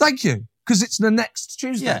Tuesday now. Thank you. Because it's the next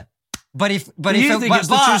Tuesday. Yeah. But if it's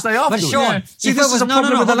the Tuesday after. But Sean, yeah. See, this is a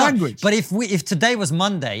problem with the language. But if today was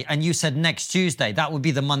Monday and you said next Tuesday, that would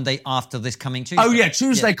be the Monday after this coming Tuesday. Oh yeah,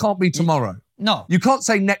 Tuesday can't be tomorrow. No, you can't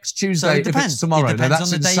say next Tuesday if it's tomorrow. It depends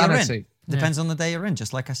that's on the insanity. day you're in. Depends on the day you're in,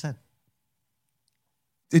 just like I said.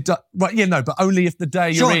 Right, yeah, no, but only if the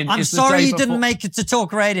day you're in. I'm sorry you didn't make it to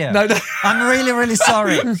talk radio. No. I'm really, really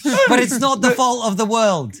sorry. But it's not the fault of the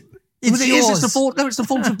world. It's yours. It's the fault. No, it's the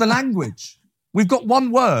fault of the language. We've got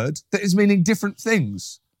one word that is meaning different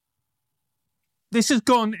things. This has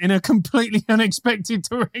gone in a completely unexpected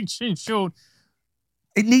direction, Sean.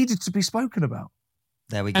 It needed to be spoken about.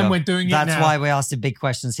 There we go. And we're doing it now. That's why we asked the big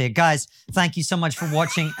questions here. Guys, thank you so much for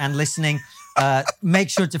watching and listening. Make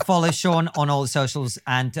sure to follow Sean on all the socials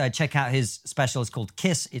and check out his special. It's called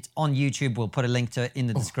Kiss. It's on YouTube. We'll put a link to it in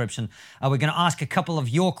the description. We're going to ask a couple of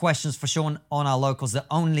your questions for Sean on our locals that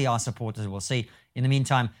only our supporters will see. In the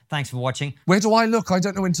meantime, thanks for watching. Where do I look? I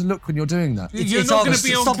don't know when to look when you're doing that. You're not going to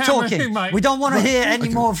be on Stop camera, talking. mate. We don't want to hear any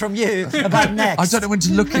more from you about next. I don't know when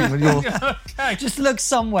to look in when you're... Okay. Just look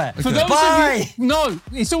somewhere. For those Bye. of you, no,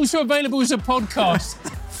 it's also available as a podcast.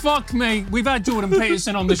 Fuck me. We've had Jordan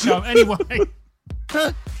Peterson on the show. Anyway.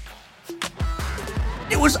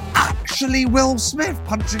 It was actually Will Smith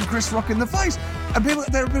punching Chris Rock in the face. And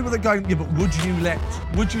there are people that go, yeah, but would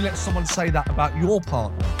you let someone say that about your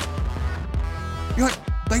partner? You're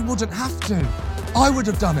like, they wouldn't have to. I would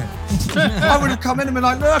have done it. I would have come in and been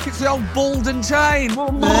like, look, it's the old ball and chain.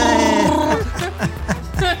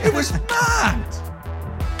 It was mad.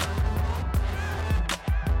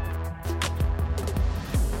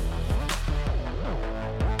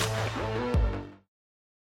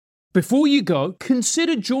 Before you go,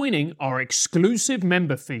 consider joining our exclusive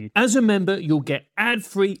member feed. As a member, you'll get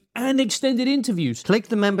ad-free and extended interviews. Click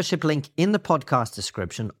the membership link in the podcast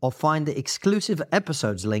description or find the exclusive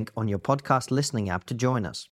episodes link on your podcast listening app to join us.